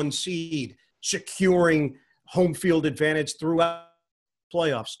number one seed, securing home field advantage throughout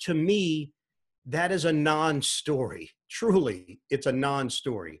playoffs. To me, that is a non-story. Truly, it's a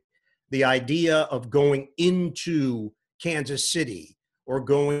non-story. The idea of going into Kansas City or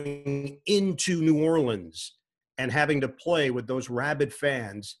going into New Orleans and having to play with those rabid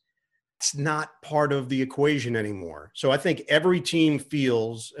fans, it's not part of the equation anymore. So I think every team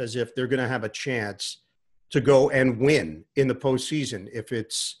feels as if they're going to have a chance to go and win in the postseason if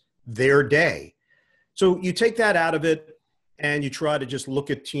it's their day. So you take that out of it and you try to just look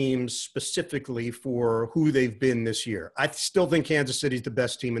at teams specifically for who they've been this year. I still think Kansas City is the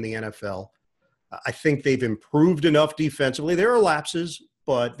best team in the NFL. I think they've improved enough defensively. There are lapses,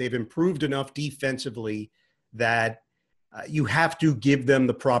 but they've improved enough defensively that you have to give them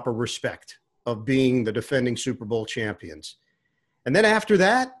the proper respect of being the defending Super Bowl champions. And then after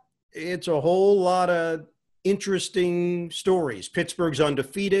that, it's a whole lot of interesting stories. Pittsburgh's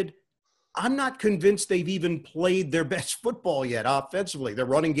undefeated. I'm not convinced they've even played their best football yet offensively. Their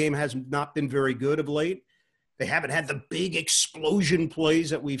running game has not been very good of late. They haven't had the big explosion plays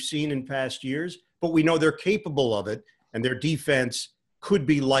that we've seen in past years, but we know they're capable of it, and their defense could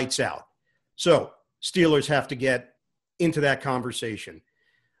be lights out. So Steelers have to get into that conversation.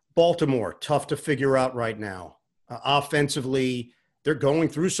 Baltimore, tough to figure out right now. Offensively, they're going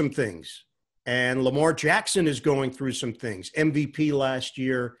through some things, and Lamar Jackson is going through some things. MVP last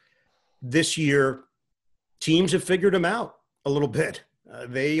year. This year, teams have figured him out a little bit.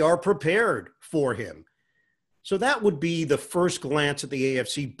 They are prepared for him. So that would be the first glance at the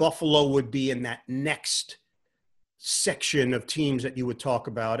AFC. Buffalo would be in that next section of teams that you would talk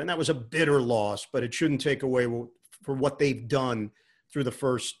about. And that was a bitter loss, but it shouldn't take away for what they've done through the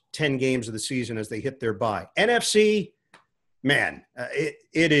first 10 games of the season as they hit their bye. NFC, man,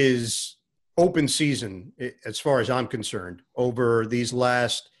 it is open season as far as I'm concerned over these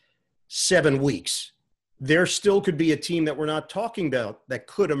last 7 weeks. There still could be a team that we're not talking about that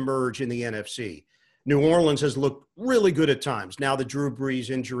could emerge in the NFC. New Orleans has looked really good at times. Now the Drew Brees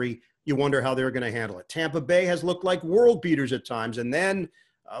injury, you wonder how they're going to handle it. Tampa Bay has looked like world beaters at times. And then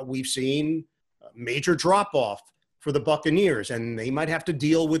we've seen a major drop-off for the Buccaneers, and they might have to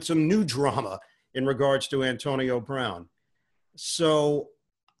deal with some new drama in regards to Antonio Brown. So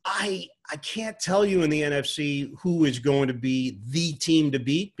I can't tell you in the NFC who is going to be the team to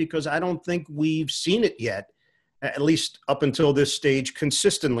beat because I don't think we've seen it yet, at least up until this stage,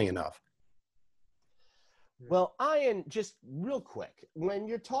 consistently enough. Well, Ian, just real quick, when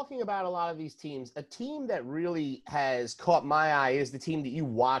you're talking about a lot of these teams, a team that really has caught my eye is the team that you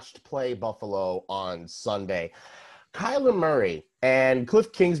watched play Buffalo on Sunday. Kyler Murray and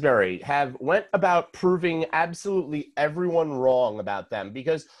Cliff Kingsbury have went about proving absolutely everyone wrong about them,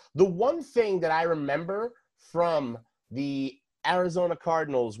 because the one thing that I remember from the Arizona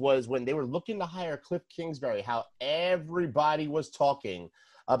Cardinals was when they were looking to hire Cliff Kingsbury, how everybody was talking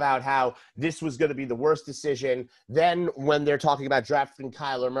about how this was going to be the worst decision. Then when they're talking about drafting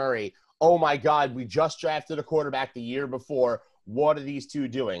Kyler Murray, oh my God, we just drafted a quarterback the year before. What are these two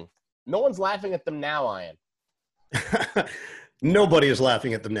doing? No one's laughing at them now, Ian. Nobody is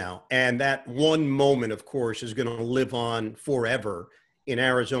laughing at them now. And that one moment, of course, is going to live on forever in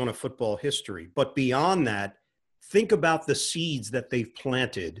Arizona football history. But beyond that, think about the seeds that they've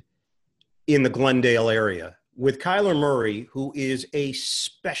planted in the Glendale area with Kyler Murray, who is a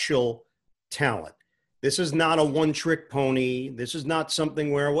special talent. This is not a one-trick pony. This is not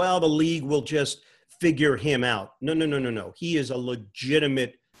something where, well, the league will just figure him out. No. He is a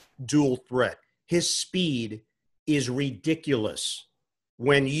legitimate dual threat. His speed is ridiculous.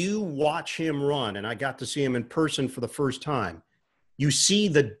 When you watch him run, and I got to see him in person for the first time, you see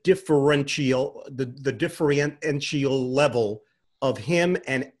the differential level of him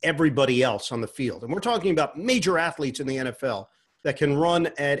and everybody else on the field. And we're talking about major athletes in the NFL that can run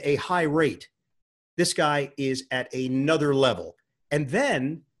at a high rate. This guy is at another level. And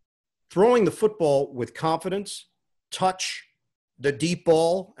then throwing the football with confidence, touch, the deep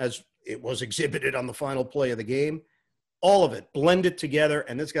ball, as it was exhibited on the final play of the game, all of it blended together.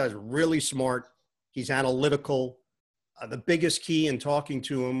 And this guy's really smart. He's analytical. The biggest key in talking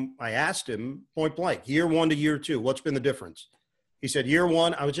to him, I asked him point blank, year one to year two, what's been the difference? He said, year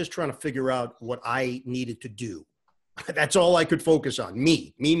one, I was just trying to figure out what I needed to do. That's all I could focus on.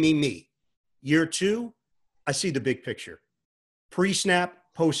 Me. Year two, I see the big picture. Pre-snap,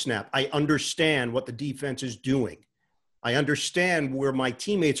 post-snap, I understand what the defense is doing. I understand where my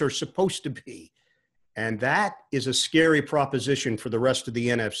teammates are supposed to be. And that is a scary proposition for the rest of the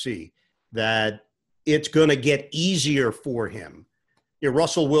NFC, that it's going to get easier for him.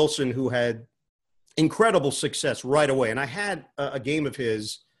 Russell Wilson, who had incredible success right away. And I had a game of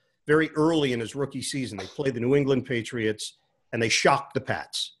his very early in his rookie season. They played the New England Patriots, and they shocked the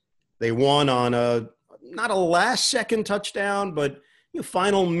Pats. They won on not a last-second touchdown, but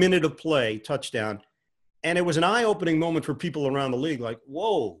final minute of play touchdown. And it was an eye-opening moment for people around the league. Like,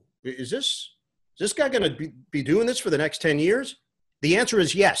 whoa, is this guy going to be doing this for the next 10 years? The answer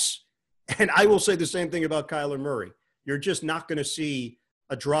is yes. And I will say the same thing about Kyler Murray. You're just not going to see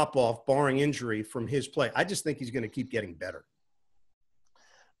a drop-off, barring injury, from his play. I just think he's going to keep getting better.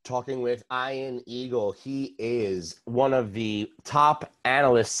 Talking with Ian Eagle. He is one of the top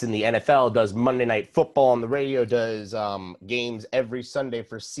analysts in the NFL, does Monday Night Football on the radio, does games every Sunday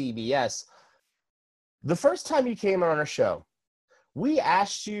for CBS. The first time you came on our show, we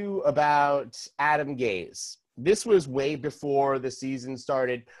asked you about Adam Gase. This was way before the season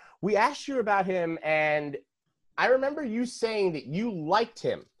started. We asked you about him, and I remember you saying that you liked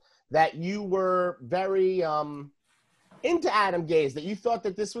him, that you were very into Adam Gase, that you thought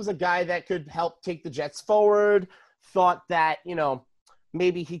that this was a guy that could help take the Jets forward, thought that,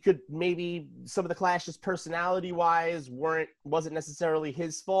 maybe some of the clashes personality-wise wasn't necessarily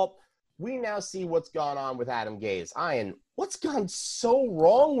his fault. We now see what's gone on with Adam Gase. Ian, what's gone so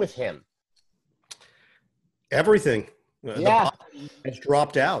wrong with him? Everything. Yeah. The bottom has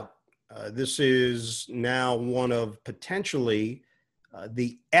dropped out. This is now one of potentially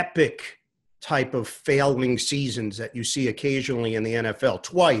the epic type of failing seasons that you see occasionally in the NFL.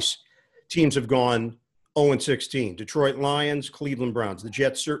 Twice, teams have gone 0-16. Detroit Lions, Cleveland Browns. The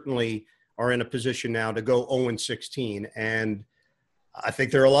Jets certainly are in a position now to go 0-16. And I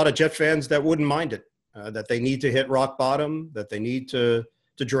think there are a lot of Jet fans that wouldn't mind it, that they need to hit rock bottom, that they need to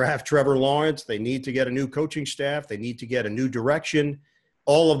draft Trevor Lawrence. They need to get a new coaching staff. They need to get a new direction.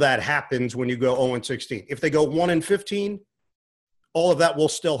 All of that happens when you go 0-16. If they go 1-15, all of that will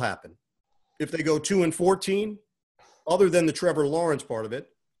still happen. If they go 2-14, other than the Trevor Lawrence part of it,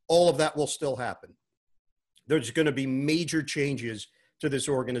 all of that will still happen. There's going to be major changes to this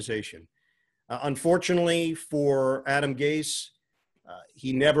organization. Unfortunately for Adam Gase,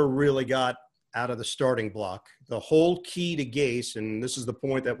 he never really got out of the starting block. The whole key to Gase, and this is the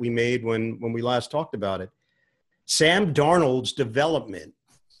point that we made when we last talked about it, Sam Darnold's development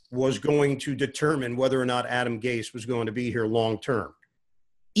was going to determine whether or not Adam Gase was going to be here long term.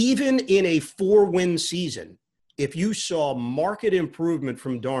 Even in a 4-win season, if you saw market improvement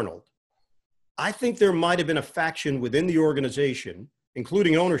from Darnold, I think there might have been a faction within the organization,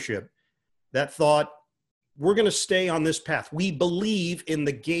 including ownership, that thought, we're going to stay on this path. We believe in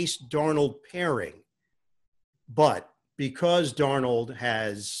the Gase-Darnold pairing. But because Darnold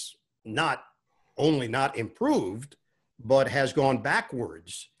has not only not improved, but has gone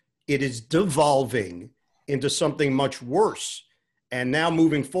backwards, it is devolving into something much worse. And now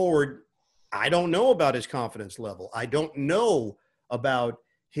moving forward, I don't know about his confidence level. I don't know about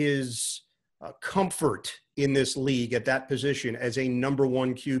his comfort in this league at that position as a number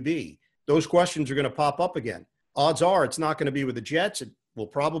one QB. Those questions are going to pop up again. Odds are it's not going to be with the Jets. It will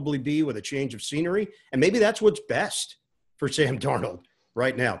probably be with a change of scenery. And maybe that's what's best for Sam Darnold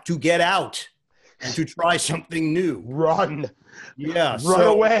right now, to get out and to try something new. Run. Yeah. Run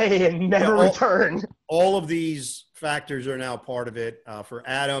away and never return. All of these factors are now part of it. For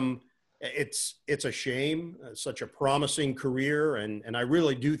Adam, it's a shame. Such a promising career. And I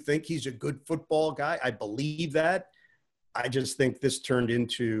really do think he's a good football guy. I believe that. I just think this turned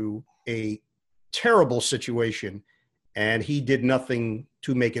into a terrible situation, and he did nothing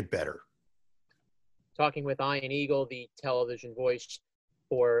to make it better. Talking with Ian Eagle, the television voice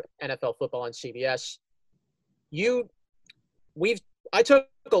for NFL football on CBS. I took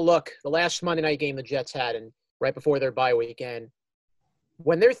a look the last Monday night game the Jets had, and right before their bye weekend,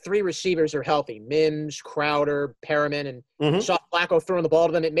 when their three receivers are healthy, Mims, Crowder, Perriman, and saw Flacco throwing the ball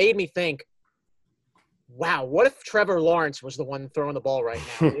to them, it made me think, wow, what if Trevor Lawrence was the one throwing the ball right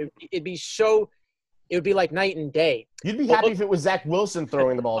now? It would be like night and day. You'd be happy if it was Zach Wilson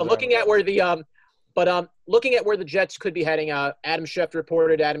throwing the ball. Looking at where the Jets could be heading, Adam Schefter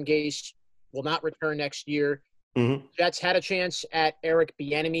reported Adam Gase will not return next year. Mm-hmm. Jets had a chance at Eric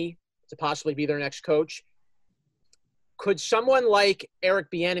Bieniemy to possibly be their next coach. Could someone like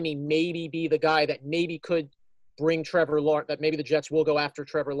Eric Bieniemy maybe be the guy that maybe could bring Trevor Lawrence, that maybe the Jets will go after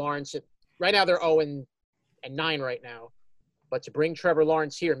Trevor Lawrence. Right now they're 0-9 right now. But to bring Trevor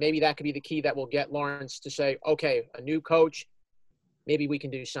Lawrence here, maybe that could be the key that will get Lawrence to say, okay, a new coach, maybe we can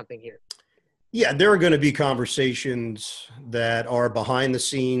do something here. Yeah, there are going to be conversations that are behind the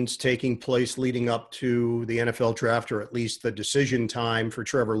scenes taking place leading up to the NFL draft, or at least the decision time for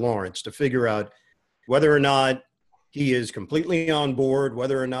Trevor Lawrence, to figure out whether or not he is completely on board,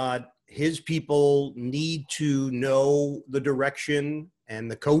 whether or not his people need to know the direction and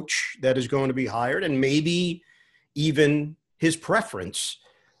the coach that is going to be hired, and maybe even his preference.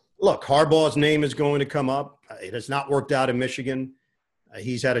 Look, Harbaugh's name is going to come up. It has not worked out in Michigan.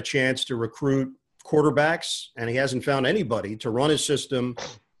 He's had a chance to recruit quarterbacks, and he hasn't found anybody to run his system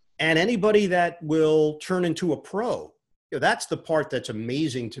and anybody that will turn into a pro. That's the part that's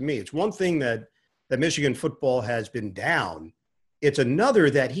amazing to me. It's one thing that Michigan football has been down. It's another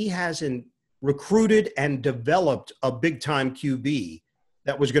that he hasn't recruited and developed a big-time QB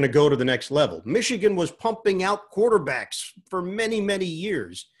that was going to go to the next level. Michigan was pumping out quarterbacks for many, many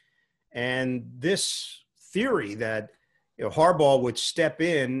years. And this theory that Harbaugh would step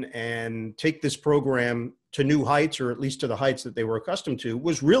in and take this program to new heights, or at least to the heights that they were accustomed to,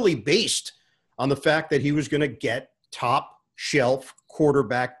 was really based on the fact that he was going to get top shelf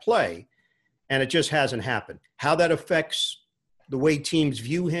quarterback play. And it just hasn't happened. How that affects the way teams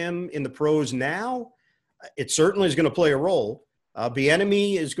view him in the pros now, it certainly is going to play a role.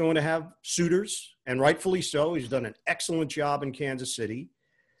 Bieniemy is going to have suitors, and rightfully so. He's done an excellent job in Kansas City.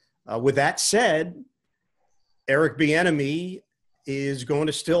 With that said, Eric Bieniemy is going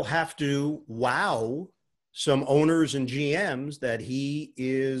to still have to wow some owners and GMs that he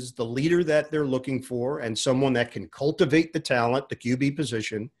is the leader that they're looking for and someone that can cultivate the talent, the QB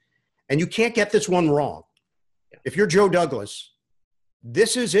position. And you can't get this one wrong. If you're Joe Douglas,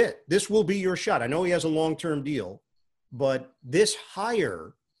 this is it. This will be your shot. I know he has a long-term deal, but this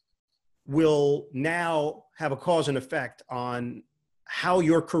hire will now have a cause and effect on how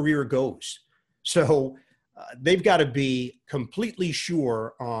your career goes. So they've got to be completely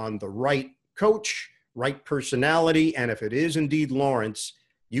sure on the right coach, right personality. And if it is indeed Lawrence,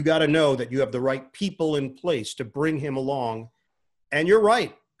 you got to know that you have the right people in place to bring him along. And you're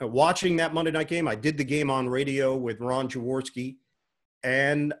right. Watching that Monday night game, I did the game on radio with Ron Jaworski,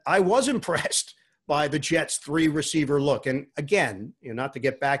 and I was impressed by the Jets' 3-receiver look. And again, not to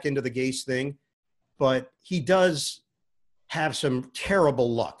get back into the Gase thing, but he does have some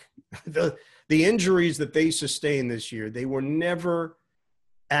terrible luck. The injuries that they sustained this year, they were never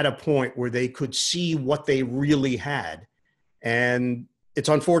at a point where they could see what they really had. And it's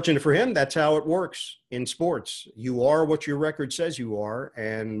unfortunate for him. That's how it works in sports. You are what your record says you are,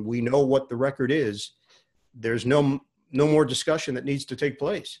 and we know what the record is. There's no more discussion that needs to take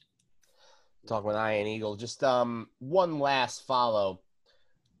place. Talking with Ian Eagle, just one last follow.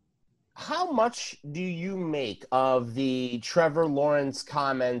 How much do you make of the Trevor Lawrence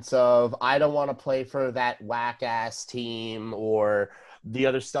comments of, I don't want to play for that whack-ass team, or the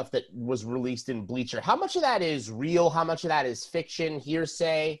other stuff that was released in Bleacher? How much of that is real? How much of that is fiction,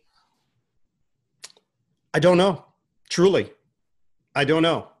 hearsay? I don't know. Truly, I don't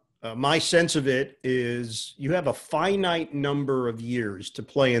know. My sense of it is you have a finite number of years to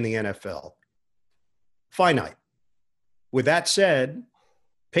play in the NFL. Finite. With that said,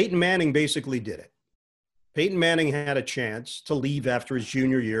 Peyton Manning basically did it. Peyton Manning had a chance to leave after his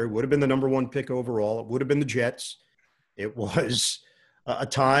junior year. It would have been the number 1 pick overall. It would have been the Jets. It was a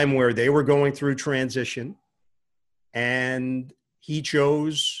time where they were going through transition, and he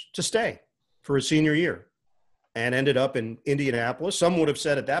chose to stay for his senior year and ended up in Indianapolis. Some would have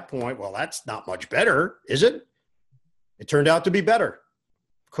said at that point, well, that's not much better, is it? It turned out to be better.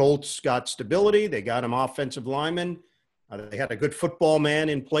 Colts got stability. They got him offensive lineman. They had a good football man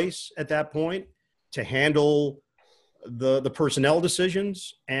in place at that point to handle the personnel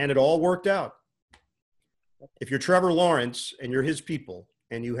decisions, and it all worked out. If you're Trevor Lawrence and you're his people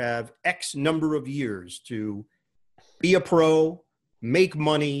and you have X number of years to be a pro, make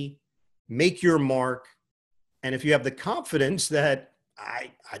money, make your mark, and if you have the confidence that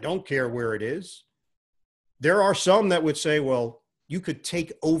I don't care where it is, there are some that would say, well, you could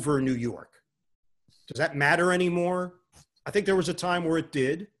take over New York. Does that matter anymore? I think there was a time where it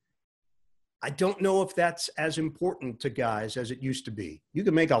did. I don't know if that's as important to guys as it used to be. You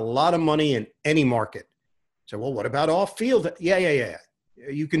can make a lot of money in any market. So, well, what about off field? Yeah.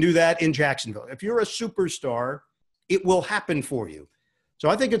 You can do that in Jacksonville. If you're a superstar, it will happen for you. So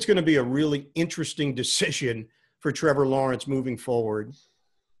I think it's going to be a really interesting decision for Trevor Lawrence moving forward.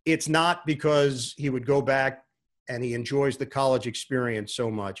 It's not because he would go back and he enjoys the college experience so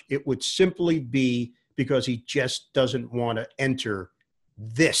much. It would simply be because he just doesn't want to enter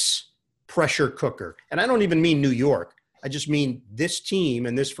this pressure cooker. And I don't even mean New York. I just mean this team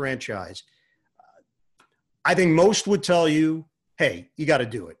and this franchise. I think most would tell you, hey, you got to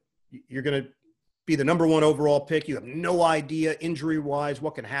do it. You're going to be the number 1 overall pick. You have no idea injury-wise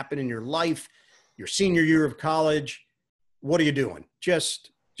what can happen in your life, your senior year of college. What are you doing? Just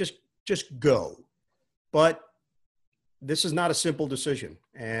go. But this is not a simple decision.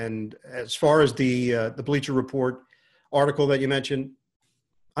 And as far as the Bleacher Report article that you mentioned,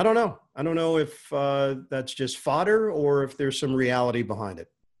 I don't know. I don't know if that's just fodder or if there's some reality behind it.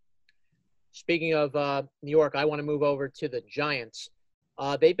 Speaking of New York, I want to move over to the Giants.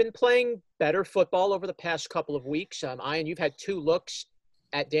 They've been playing better football over the past couple of weeks. Ian, you've had 2 looks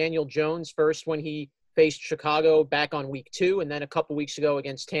at Daniel Jones, first when he faced Chicago back on week 2, and then a couple weeks ago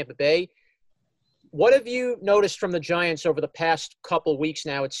against Tampa Bay. What have you noticed from the Giants over the past couple weeks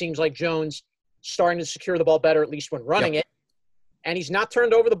now? It seems like Jones starting to secure the ball better, at least when running it, and he's not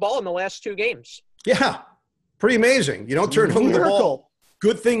turned over the ball in the last 2 games. Yeah, pretty amazing. You don't turn over the ball.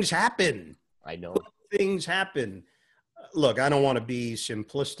 Good things happen. I know. Good things happen. Look, I don't want to be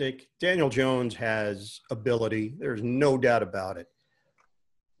simplistic. Daniel Jones has ability. There's no doubt about it.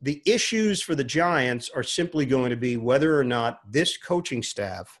 The issues for the Giants are simply going to be whether or not this coaching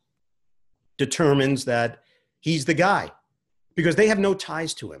staff determines that he's the guy, because they have no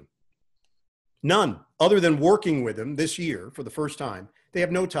ties to him. None, other than working with him this year for the first time. They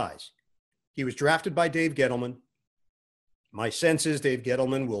have no ties. He was drafted by Dave Gettleman. My sense is Dave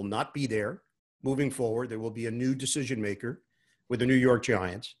Gettleman will not be there moving forward. There will be a new decision maker with the New York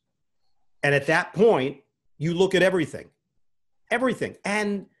Giants. And at that point, you look at everything.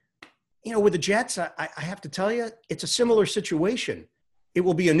 And, with the Jets, I have to tell you, it's a similar situation. It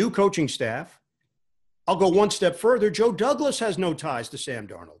will be a new coaching staff. I'll go one step further. Joe Douglas has no ties to Sam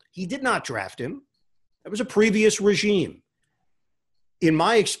Darnold. He did not draft him. That was a previous regime. In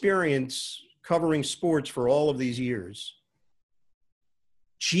my experience covering sports for all of these years,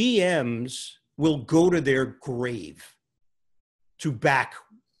 GMs will go to their grave to back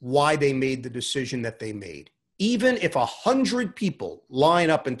why they made the decision that they made. Even if 100 people line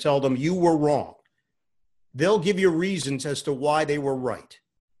up and tell them you were wrong, they'll give you reasons as to why they were right.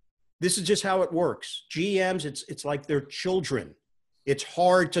 This is just how it works. GMs, it's like they're children. It's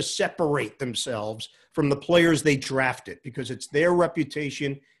hard to separate themselves from the players they drafted because it's their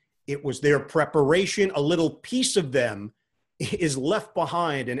reputation. It was their preparation. A little piece of them is left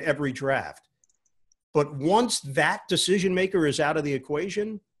behind in every draft. But once that decision maker is out of the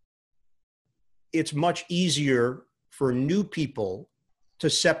equation, it's much easier for new people to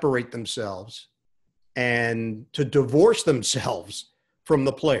separate themselves and to divorce themselves from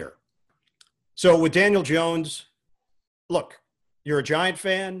the player. So with Daniel Jones, look, you're a Giant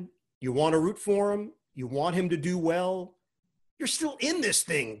fan. You want to root for him. You want him to do well. You're still in this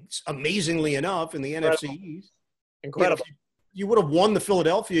thing, amazingly enough, in the NFC East. Incredible. You would have won the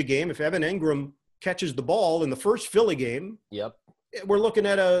Philadelphia game if Evan Ingram catches the ball in the first Philly game. Yep. We're looking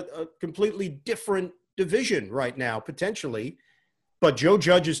at a completely different division right now, potentially. But Joe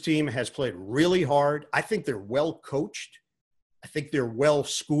Judge's team has played really hard. I think they're well coached. I think they're well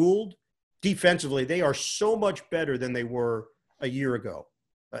schooled. Defensively, they are so much better than they were a year ago.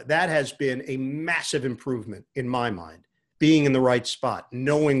 That has been a massive improvement in my mind, being in the right spot,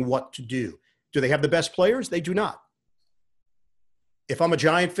 knowing what to do. Do they have the best players? They do not. If I'm a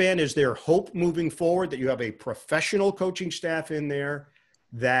Giant fan, is there hope moving forward that you have a professional coaching staff in there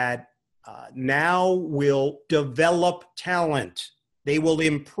that now will develop talent? They will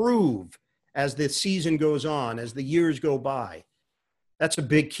improve as the season goes on, as the years go by. That's a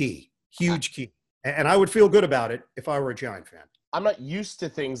big key, huge key. And I would feel good about it if I were a Giant fan. I'm not used to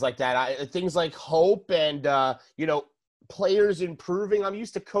things like that. Things like hope and, players improving. I'm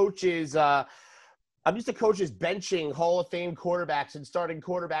used to coaches benching Hall of Fame quarterbacks and starting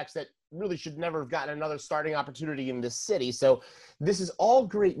quarterbacks that really should never have gotten another starting opportunity in this city. So this is all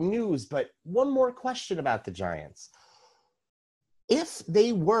great news, but one more question about the Giants. If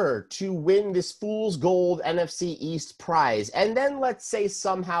they were to win this Fool's Gold NFC East prize, and then let's say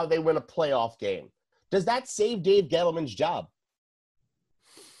somehow they win a playoff game, does that save Dave Gettleman's job?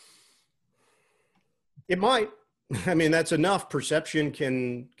 It might. I mean, that's enough. Perception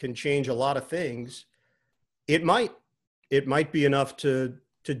can change a lot of things. It might be enough to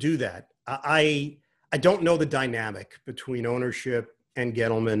do that. I don't know the dynamic between ownership and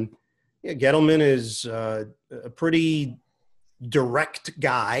Gettleman. Yeah, Gettleman is a pretty direct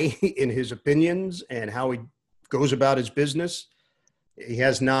guy in his opinions and how he goes about his business. He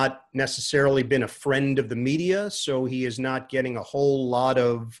has not necessarily been a friend of the media, so he is not getting a whole lot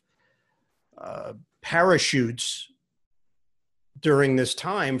of parachutes during this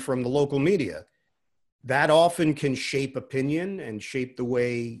time from the local media. That often can shape opinion and shape the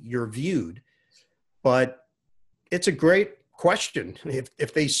way you're viewed. But it's a great question.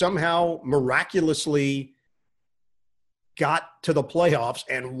 If they somehow miraculously got to the playoffs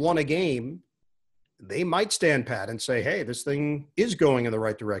and won a game, they might stand pat and say, hey, this thing is going in the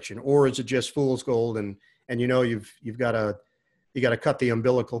right direction. Or is it just fool's gold? And you've got to cut the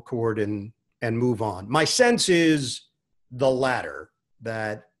umbilical cord and move on. My sense is the latter,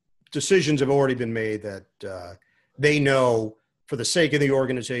 that decisions have already been made, that they know for the sake of the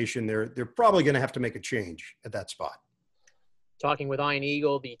organization, they're probably going to have to make a change at that spot. Talking with Ian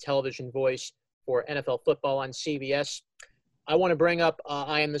Eagle, the television voice for NFL football on CBS. I want to bring up,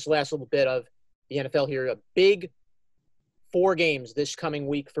 Ian, this last little bit of the NFL here. A big 4 games this coming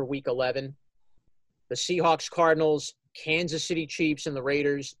week for Week 11. The Seahawks, Cardinals, Kansas City Chiefs and the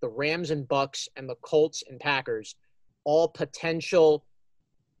Raiders, the Rams and Bucks, and the Colts and Packers. All potential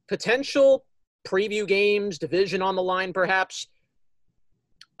preview games, division on the line perhaps.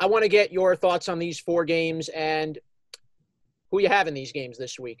 I want to get your thoughts on these 4 games and who you have in these games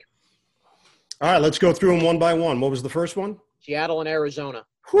this week. All right, let's go through them one by one. What was the first one? Seattle and Arizona.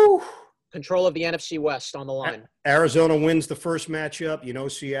 Whew. Control of the NFC West on the line. Arizona wins the first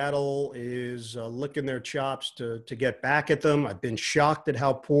matchup. Seattle is licking their chops to get back at them. I've been shocked at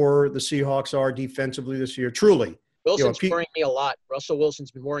how poor the Seahawks are defensively this year. Truly. Wilson's worrying me a lot. Russell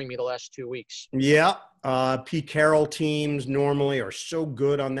Wilson's been worrying me the last 2 weeks. Yeah. Pete Carroll teams normally are so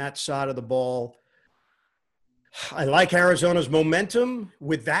good on that side of the ball. I like Arizona's momentum.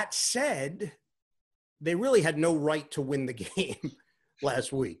 With that said, they really had no right to win the game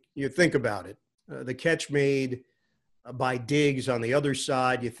last week. You think about it. The catch made by Diggs on the other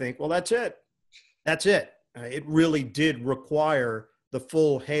side, you think, well, that's it. That's it. It really did require the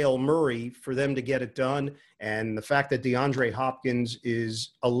full Hail Murray for them to get it done. And the fact that DeAndre Hopkins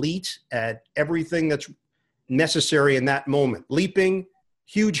is elite at everything that's necessary in that moment. Leaping,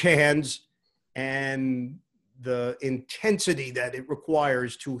 huge hands, and the intensity that it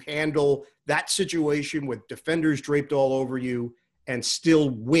requires to handle that situation with defenders draped all over you and still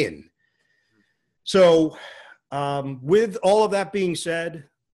win. So with all of that being said,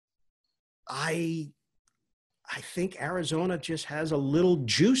 I think Arizona just has a little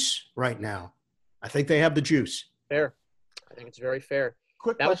juice right now. I think they have the juice. Fair. I think it's very fair.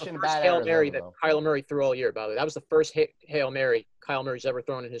 Quick that question was the first about Hail Arizona, Mary that though. Kyler Murray threw all year, by the way. That was the first Hail Mary Kyler Murray's ever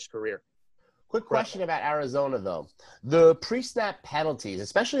thrown in his career. Quick question about Arizona, though. The pre-snap penalties,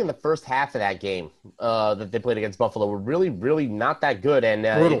 especially in the first half of that game that they played against Buffalo, were really, really not that good. And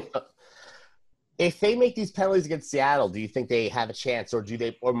if they make these penalties against Seattle, do you think they have a chance,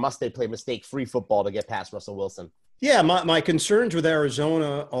 or must they play mistake-free football to get past Russell Wilson? Yeah, my concerns with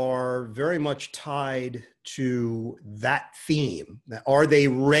Arizona are very much tied to that theme. Are they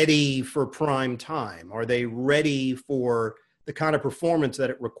ready for prime time? Are they ready for the kind of performance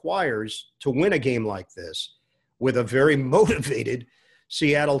that it requires to win a game like this with a very motivated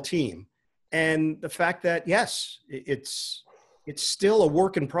Seattle team? And the fact that, yes, it's still a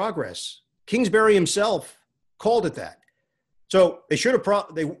work in progress. Kingsbury himself called it that. So they should have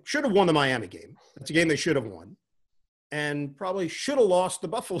won the Miami game. That's a game they should have won, and probably should have lost the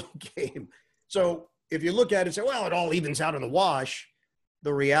Buffalo game. So if you look at it and say, well, it all evens out in the wash,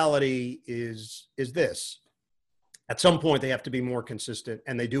 the reality is this. At some point, they have to be more consistent,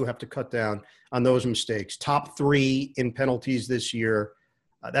 and they do have to cut down on those mistakes. Top 3 in penalties this year.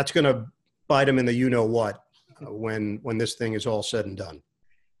 That's going to bite them in the you-know-what when this thing is all said and done.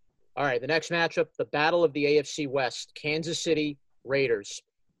 All right, the next matchup, the battle of the AFC West, Kansas City Raiders.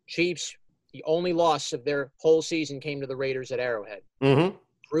 Chiefs, the only loss of their whole season came to the Raiders at Arrowhead. Mm-hmm.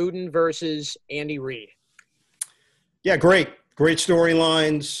 Gruden versus Andy Reid. Yeah, great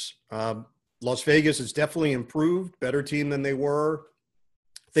storylines. Las Vegas has definitely improved, better team than they were.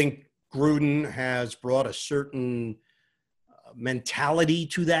 I think Gruden has brought a certain mentality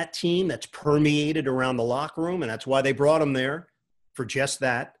to that team that's permeated around the locker room, and that's why they brought him there, for just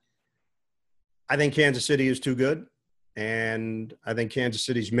that. I think Kansas City is too good, and I think Kansas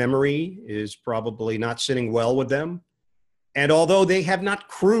City's memory is probably not sitting well with them. And although they have not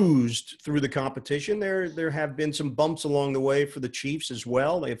cruised through the competition, there have been some bumps along the way for the Chiefs as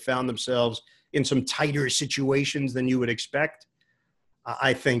well. They have found themselves in some tighter situations than you would expect.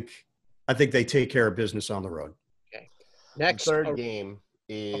 I think they take care of business on the road. Okay. Next, the third game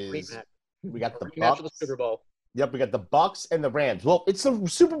is we got the Bucks of the Super Bowl. Yep, we got the Bucks and the Rams. Well, it's a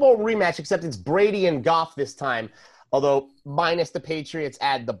Super Bowl rematch, except it's Brady and Goff this time, although minus the Patriots,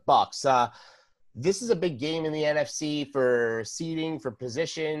 add the Bucks. This is a big game in the NFC for seeding, for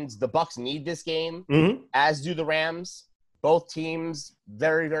positions. The Bucs need this game, as do the Rams. Both teams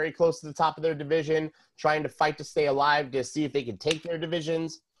very, very close to the top of their division, trying to fight to stay alive to see if they can take their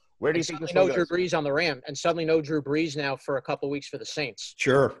divisions. Where do you think this one goes? Drew Brees on the Rams, and suddenly no Drew Brees now for a couple of weeks for the Saints.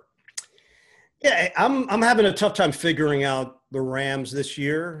 Sure. Yeah, I'm having a tough time figuring out the Rams this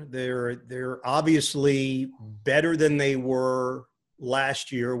year. They're obviously better than they were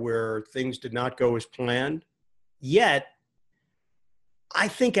last year, where things did not go as planned. Yet, I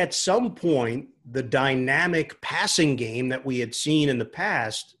think at some point, the dynamic passing game that we had seen in the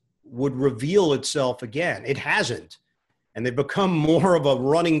past would reveal itself again. It hasn't. And they've become more of a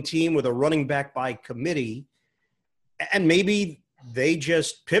running team with a running back by committee. And maybe they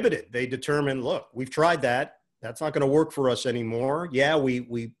just pivoted. They determined, look, we've tried that. That's not going to work for us anymore. Yeah,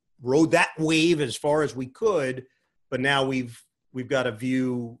 we rode that wave as far as we could, but now we've got to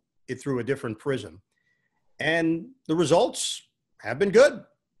view it through a different prism. And the results have been good.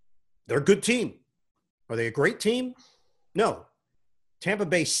 They're a good team. Are they a great team? No. Tampa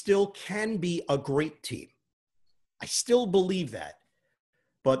Bay still can be a great team. I still believe that.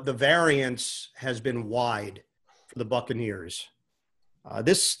 But the variance has been wide for the Buccaneers.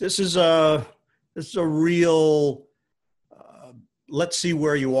 This is a real let's see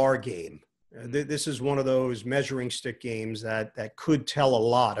where you are game. This is one of those measuring stick games that could tell a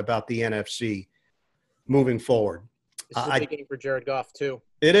lot about the NFC moving forward. This is a big game for Jared Goff, too.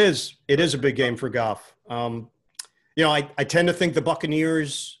 It is. It is a big game for Goff. I tend to think the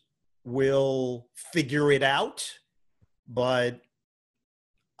Buccaneers will figure it out, but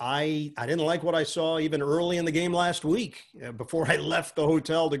I didn't like what I saw even early in the game last week before I left the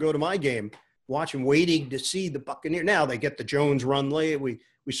hotel to go to my game, waiting to see the Buccaneers. Now they get the Jones run late. We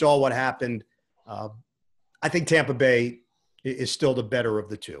saw what happened. I think Tampa Bay is still the better of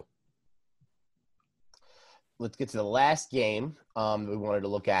the two. Let's get to the last game we wanted to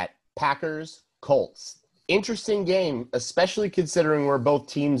look at. Packers-Colts. Interesting game, especially considering where both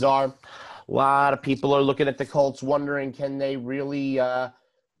teams are. A lot of people are looking at the Colts wondering, can they really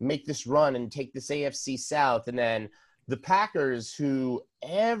make this run and take this AFC South? And then the Packers, who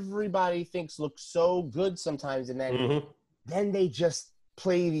everybody thinks look so good sometimes, and then they just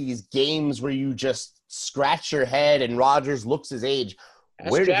play these games where you just scratch your head and Rodgers looks his age.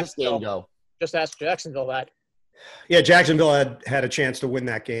 Where did this game go? Just ask Jacksonville that. Yeah, Jacksonville had a chance to win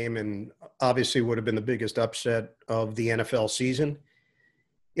that game and obviously would have been the biggest upset of the NFL season.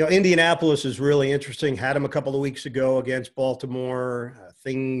 Indianapolis is really interesting. Had them a couple of weeks ago against Baltimore.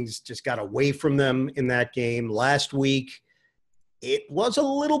 Things just got away from them in that game. Last week, it was a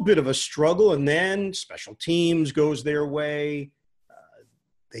little bit of a struggle, and then special teams goes their way.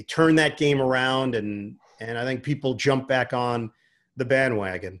 They turn that game around, and I think people jump back on the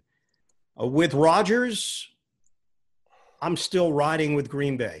bandwagon. With Rodgers, I'm still riding with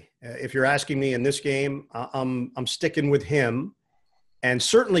Green Bay. If you're asking me in this game, I'm sticking with him. And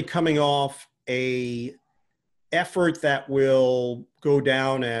certainly coming off a effort that will go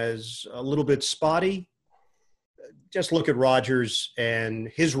down as a little bit spotty. Just look at Rodgers and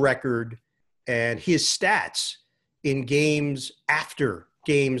his record and his stats in games after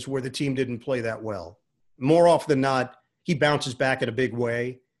games where the team didn't play that well. More often than not, he bounces back in a big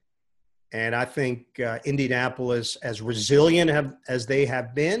way. And I think Indianapolis, as resilient as they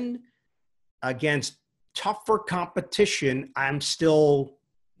have been against tougher competition, I'm still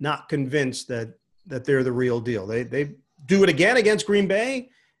not convinced that they're the real deal. They do it again against Green Bay,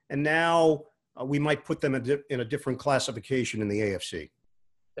 and now we might put them in a different classification in the AFC.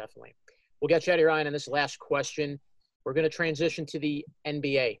 Definitely. We'll get you out of here, Ryan, on this last question. We're going to transition to the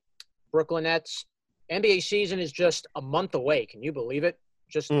NBA. Brooklyn Nets. NBA season is just a month away. Can you believe it?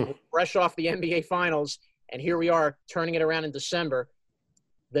 Just fresh off the NBA Finals, and here we are turning it around in December.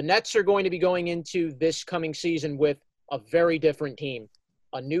 The Nets are going to be going into this coming season with a very different team.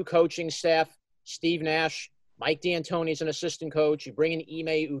 A new coaching staff, Steve Nash, Mike D'Antoni is an assistant coach. You bring in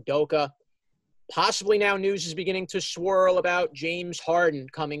Ime Udoka. Possibly now news is beginning to swirl about James Harden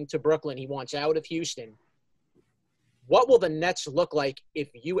coming to Brooklyn. He wants out of Houston. What will the Nets look like if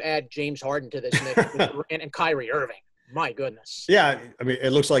you add James Harden to this mix and Kyrie Irving? My goodness. Yeah, I mean, it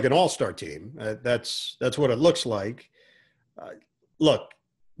looks like an all-star team. That's what it looks like. Look,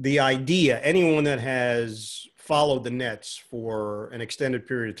 the idea, anyone that has followed the Nets for an extended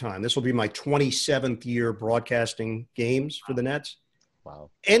period of time, this will be my 27th year broadcasting games for the Nets. Wow.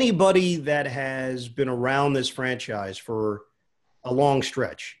 Anybody that has been around this franchise for a long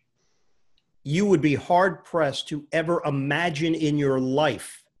stretch, you would be hard-pressed to ever imagine in your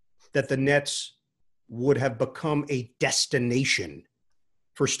life that the Nets would have become a destination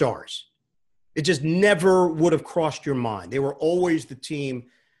for stars. It just never would have crossed your mind. They were always the team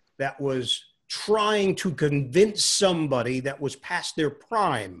that was trying to convince somebody that was past their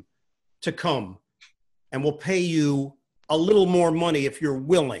prime to come, and we'll pay you a little more money if you're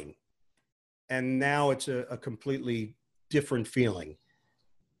willing. And now it's a completely different feeling.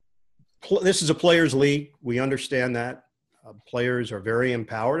 This is a players' league. We understand that. Players are very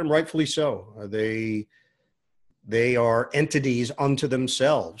empowered, and rightfully so. They are entities unto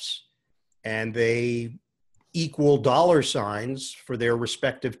themselves, and they equal dollar signs for their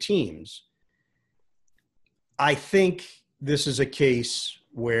respective teams. I think this is a case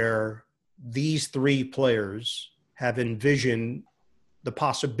where these three players have envisioned the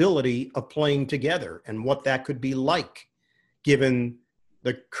possibility of playing together and what that could be like, given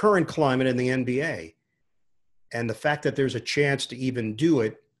the current climate in the NBA. And the fact that there's a chance to even do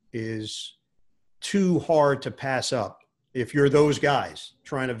it is too hard to pass up if you're those guys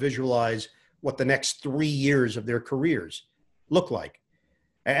trying to visualize what the next 3 years of their careers look like.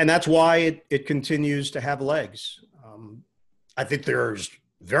 And that's why it continues to have legs. I think there's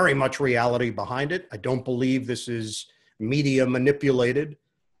very much reality behind it. I don't believe this is media manipulated.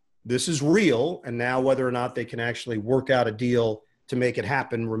 This is real. And now whether or not they can actually work out a deal to make it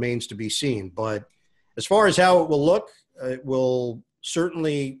happen remains to be seen. But as far as how it will look, it will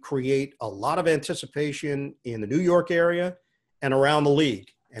certainly create a lot of anticipation in the New York area and around the league.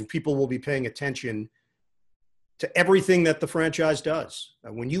 And people will be paying attention to everything that the franchise does.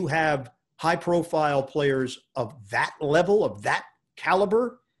 When you have high-profile players of that level, of that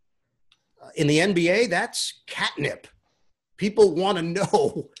caliber, in the NBA, that's catnip. People want to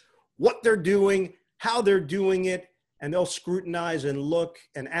know what they're doing, how they're doing it, and they'll scrutinize and look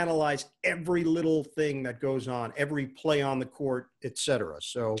and analyze every little thing that goes on, every play on the court, etc.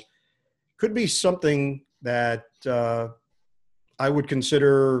 So could be something that I would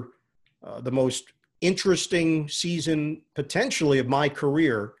consider the most interesting season potentially of my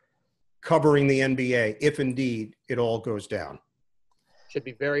career covering the NBA, if indeed it all goes down. Should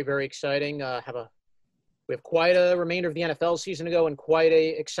be very, very exciting. We have quite a remainder of the NFL season to go and quite a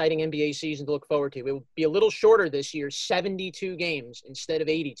exciting NBA season to look forward to. It will be a little shorter this year, 72 games instead of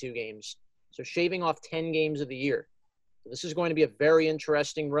 82 games. So shaving off 10 games of the year. So this is going to be a very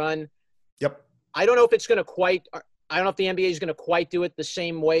interesting run. Yep. I don't know if the NBA is going to quite do it the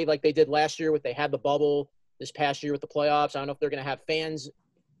same way like they did last year with they had the bubble this past year with the playoffs. I don't know if they're going to have fans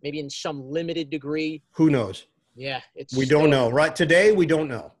maybe in some limited degree. Who knows? Yeah. We don't know. Right today, we don't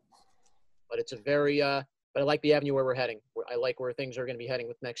know. But it's a very but I like the avenue where we're heading. I like where things are going to be heading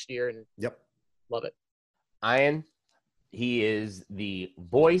with next year, and yep, love it. Ian, he is the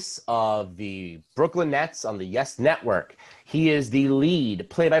voice of the Brooklyn Nets on the Yes Network. He is the lead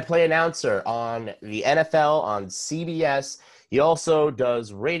play-by-play announcer on the NFL on CBS. He also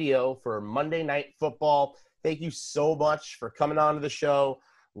does radio for Monday Night Football. Thank you so much for coming on to the show,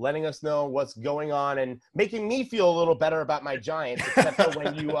 letting us know what's going on, and making me feel a little better about my Giants, except for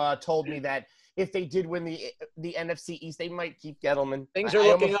when you told me that if they did win the NFC East, they might keep Gettleman. Things are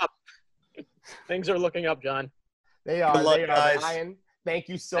looking up. Things are looking up, John. They are. Good luck, they are. guys. Ian, thank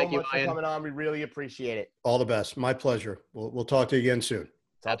you so much for coming on. We really appreciate it. All the best. My pleasure. We'll talk to you again soon.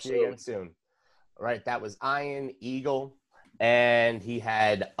 Talk to you again soon. All right, that was Ian Eagle, and he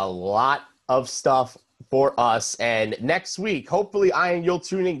had a lot of stuff for us. And next week, hopefully, Ian, you'll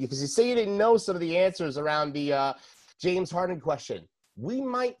tune in because you say you didn't know some of the answers around the James Harden question. We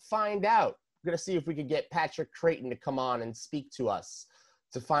might find out. We're going to see if we can get Patrick Creighton to come on and speak to us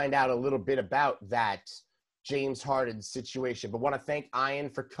to find out a little bit about that James Harden situation. But want to thank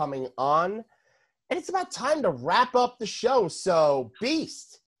Ian for coming on. And it's about time to wrap up the show. So,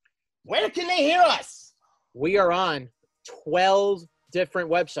 Beast, where can they hear us? We are on 12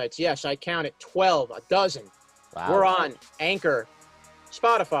 different websites. Yes, I counted 12, a dozen. Wow. We're on Anchor,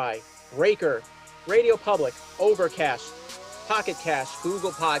 Spotify, Breaker, Radio Public, Overcast, Pocket Cast,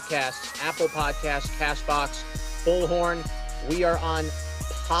 Google Podcasts, Apple Podcasts, CastBox, Bullhorn. We are on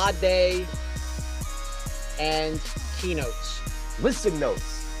Podbay and Keynotes. Listen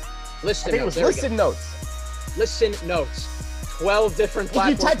Notes. Listen I think Notes. it was Listen Notes. Listen Notes. 12 different If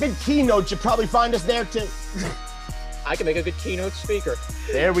platforms. you type in Keynotes, you'll probably find us there too. I can make a good keynote speaker.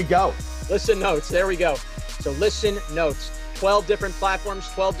 There we go. Listen Notes. There we go. So Listen Notes. 12 different platforms,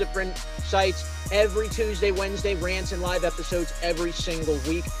 12 different sites. Every Tuesday, Wednesday, rants and live episodes every single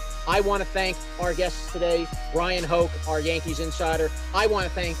week. I want to thank our guests today, Bryan Hoch, our Yankees insider. I want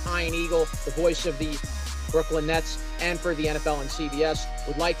to thank Ian Eagle, the voice of the Brooklyn Nets, and for the NFL and CBS.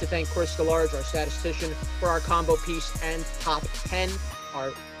 Would like to thank Chris DeLarge, our statistician, for our combo piece and top 10.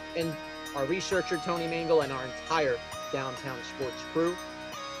 Our researcher, Tony Mangle, and our entire Downtown Sports crew.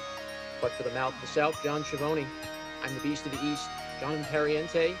 But for the Mouth of the South, John Schiavone, I'm the Beast of the East, John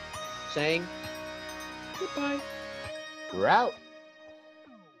Pariente, saying goodbye. We're out.